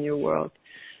things in your world,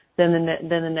 than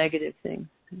the negative things.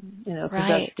 Because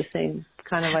that's the same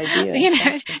kind of idea.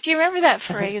 Do you remember that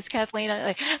phrase, Kathleen?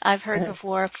 I've heard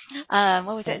before.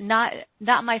 What was it? Not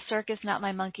my circus, not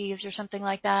my monkeys, or something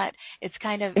like that. It's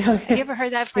kind of. Have you ever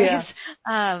heard that phrase?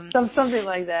 Yeah. Something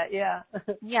like that.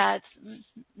 Yeah.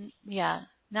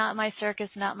 Not my circus,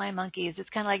 not my monkeys. It's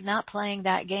kind of like not playing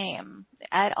that game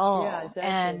at all. Yeah,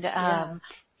 exactly.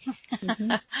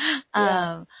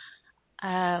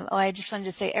 And I just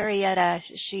wanted to say, Arietta,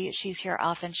 she's here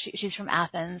often. She's from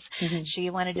Athens. She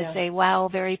wanted to say, wow,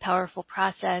 very powerful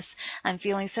process. I'm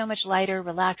feeling so much lighter,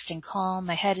 relaxed, and calm.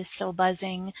 My head is still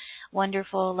buzzing.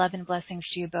 Wonderful. Love and blessings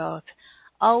to you both.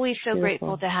 Always so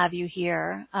grateful to have you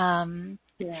here.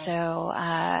 So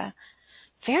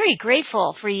very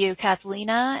grateful for you,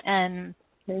 Kathlena. And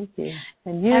thank you.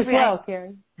 And you as well,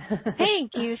 Karen.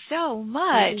 Thank you so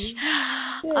much.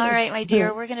 All right, my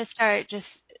dear, we're going to start just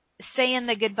saying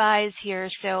the goodbyes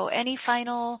here. So any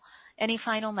final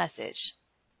message?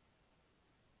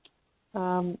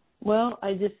 Well,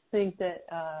 I just think that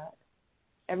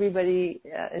everybody,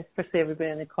 especially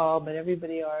everybody on the call, but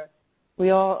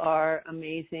we all are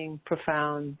amazing,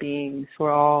 profound beings.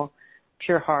 We're all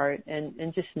pure heart,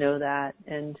 and just know that,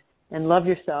 and love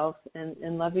yourself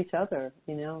and love each other.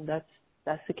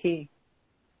 That's the key.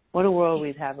 What a world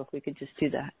we'd have if we could just do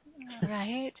that.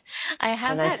 Right. I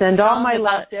send all my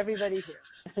love to everybody here.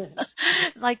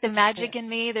 Like the magic in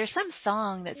me. There's some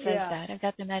song that says that. I've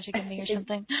got the magic in me or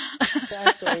something.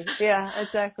 Exactly. Yeah,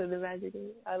 exactly. The magic in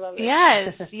me. I love it.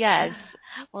 Yes.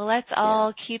 Well, let's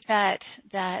all keep that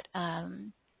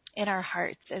in our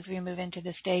hearts as we move into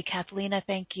this day. Kathlena,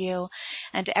 thank you.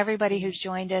 And to everybody who's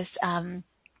joined us,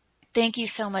 thank you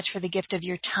so much for the gift of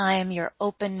your time, your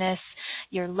openness,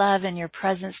 your love, and your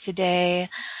presence today.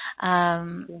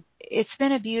 It's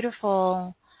been a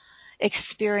beautiful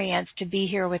experience to be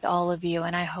here with all of you,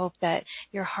 and I hope that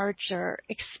your hearts are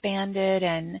expanded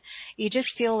and you just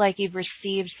feel like you've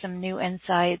received some new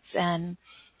insights and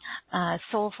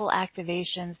soulful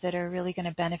activations that are really going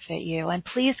to benefit you. And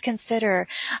please consider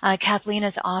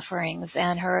Kathlena's offerings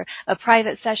and a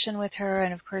private session with her,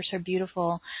 and of course her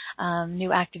beautiful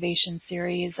new activation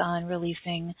series on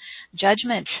releasing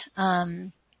judgment.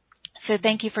 So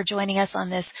thank you for joining us on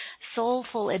this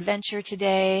soulful adventure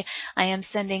today. I am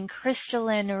sending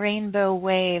crystalline rainbow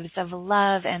waves of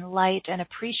love and light and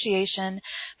appreciation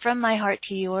from my heart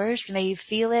to yours. May you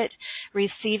feel it,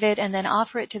 receive it, and then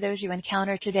offer it to those you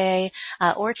encounter today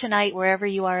or tonight, wherever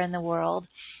you are in the world.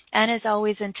 And as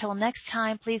always, until next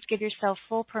time, please give yourself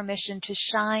full permission to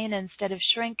shine instead of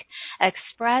shrink,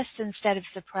 express instead of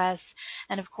suppress,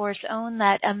 and of course, own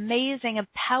that amazing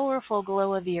and powerful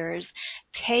glow of yours.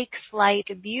 Take flight,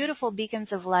 beautiful beacons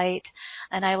of light,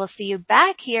 and I will see you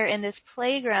back here in this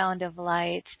playground of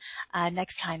light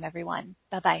next time, everyone.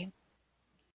 Bye-bye.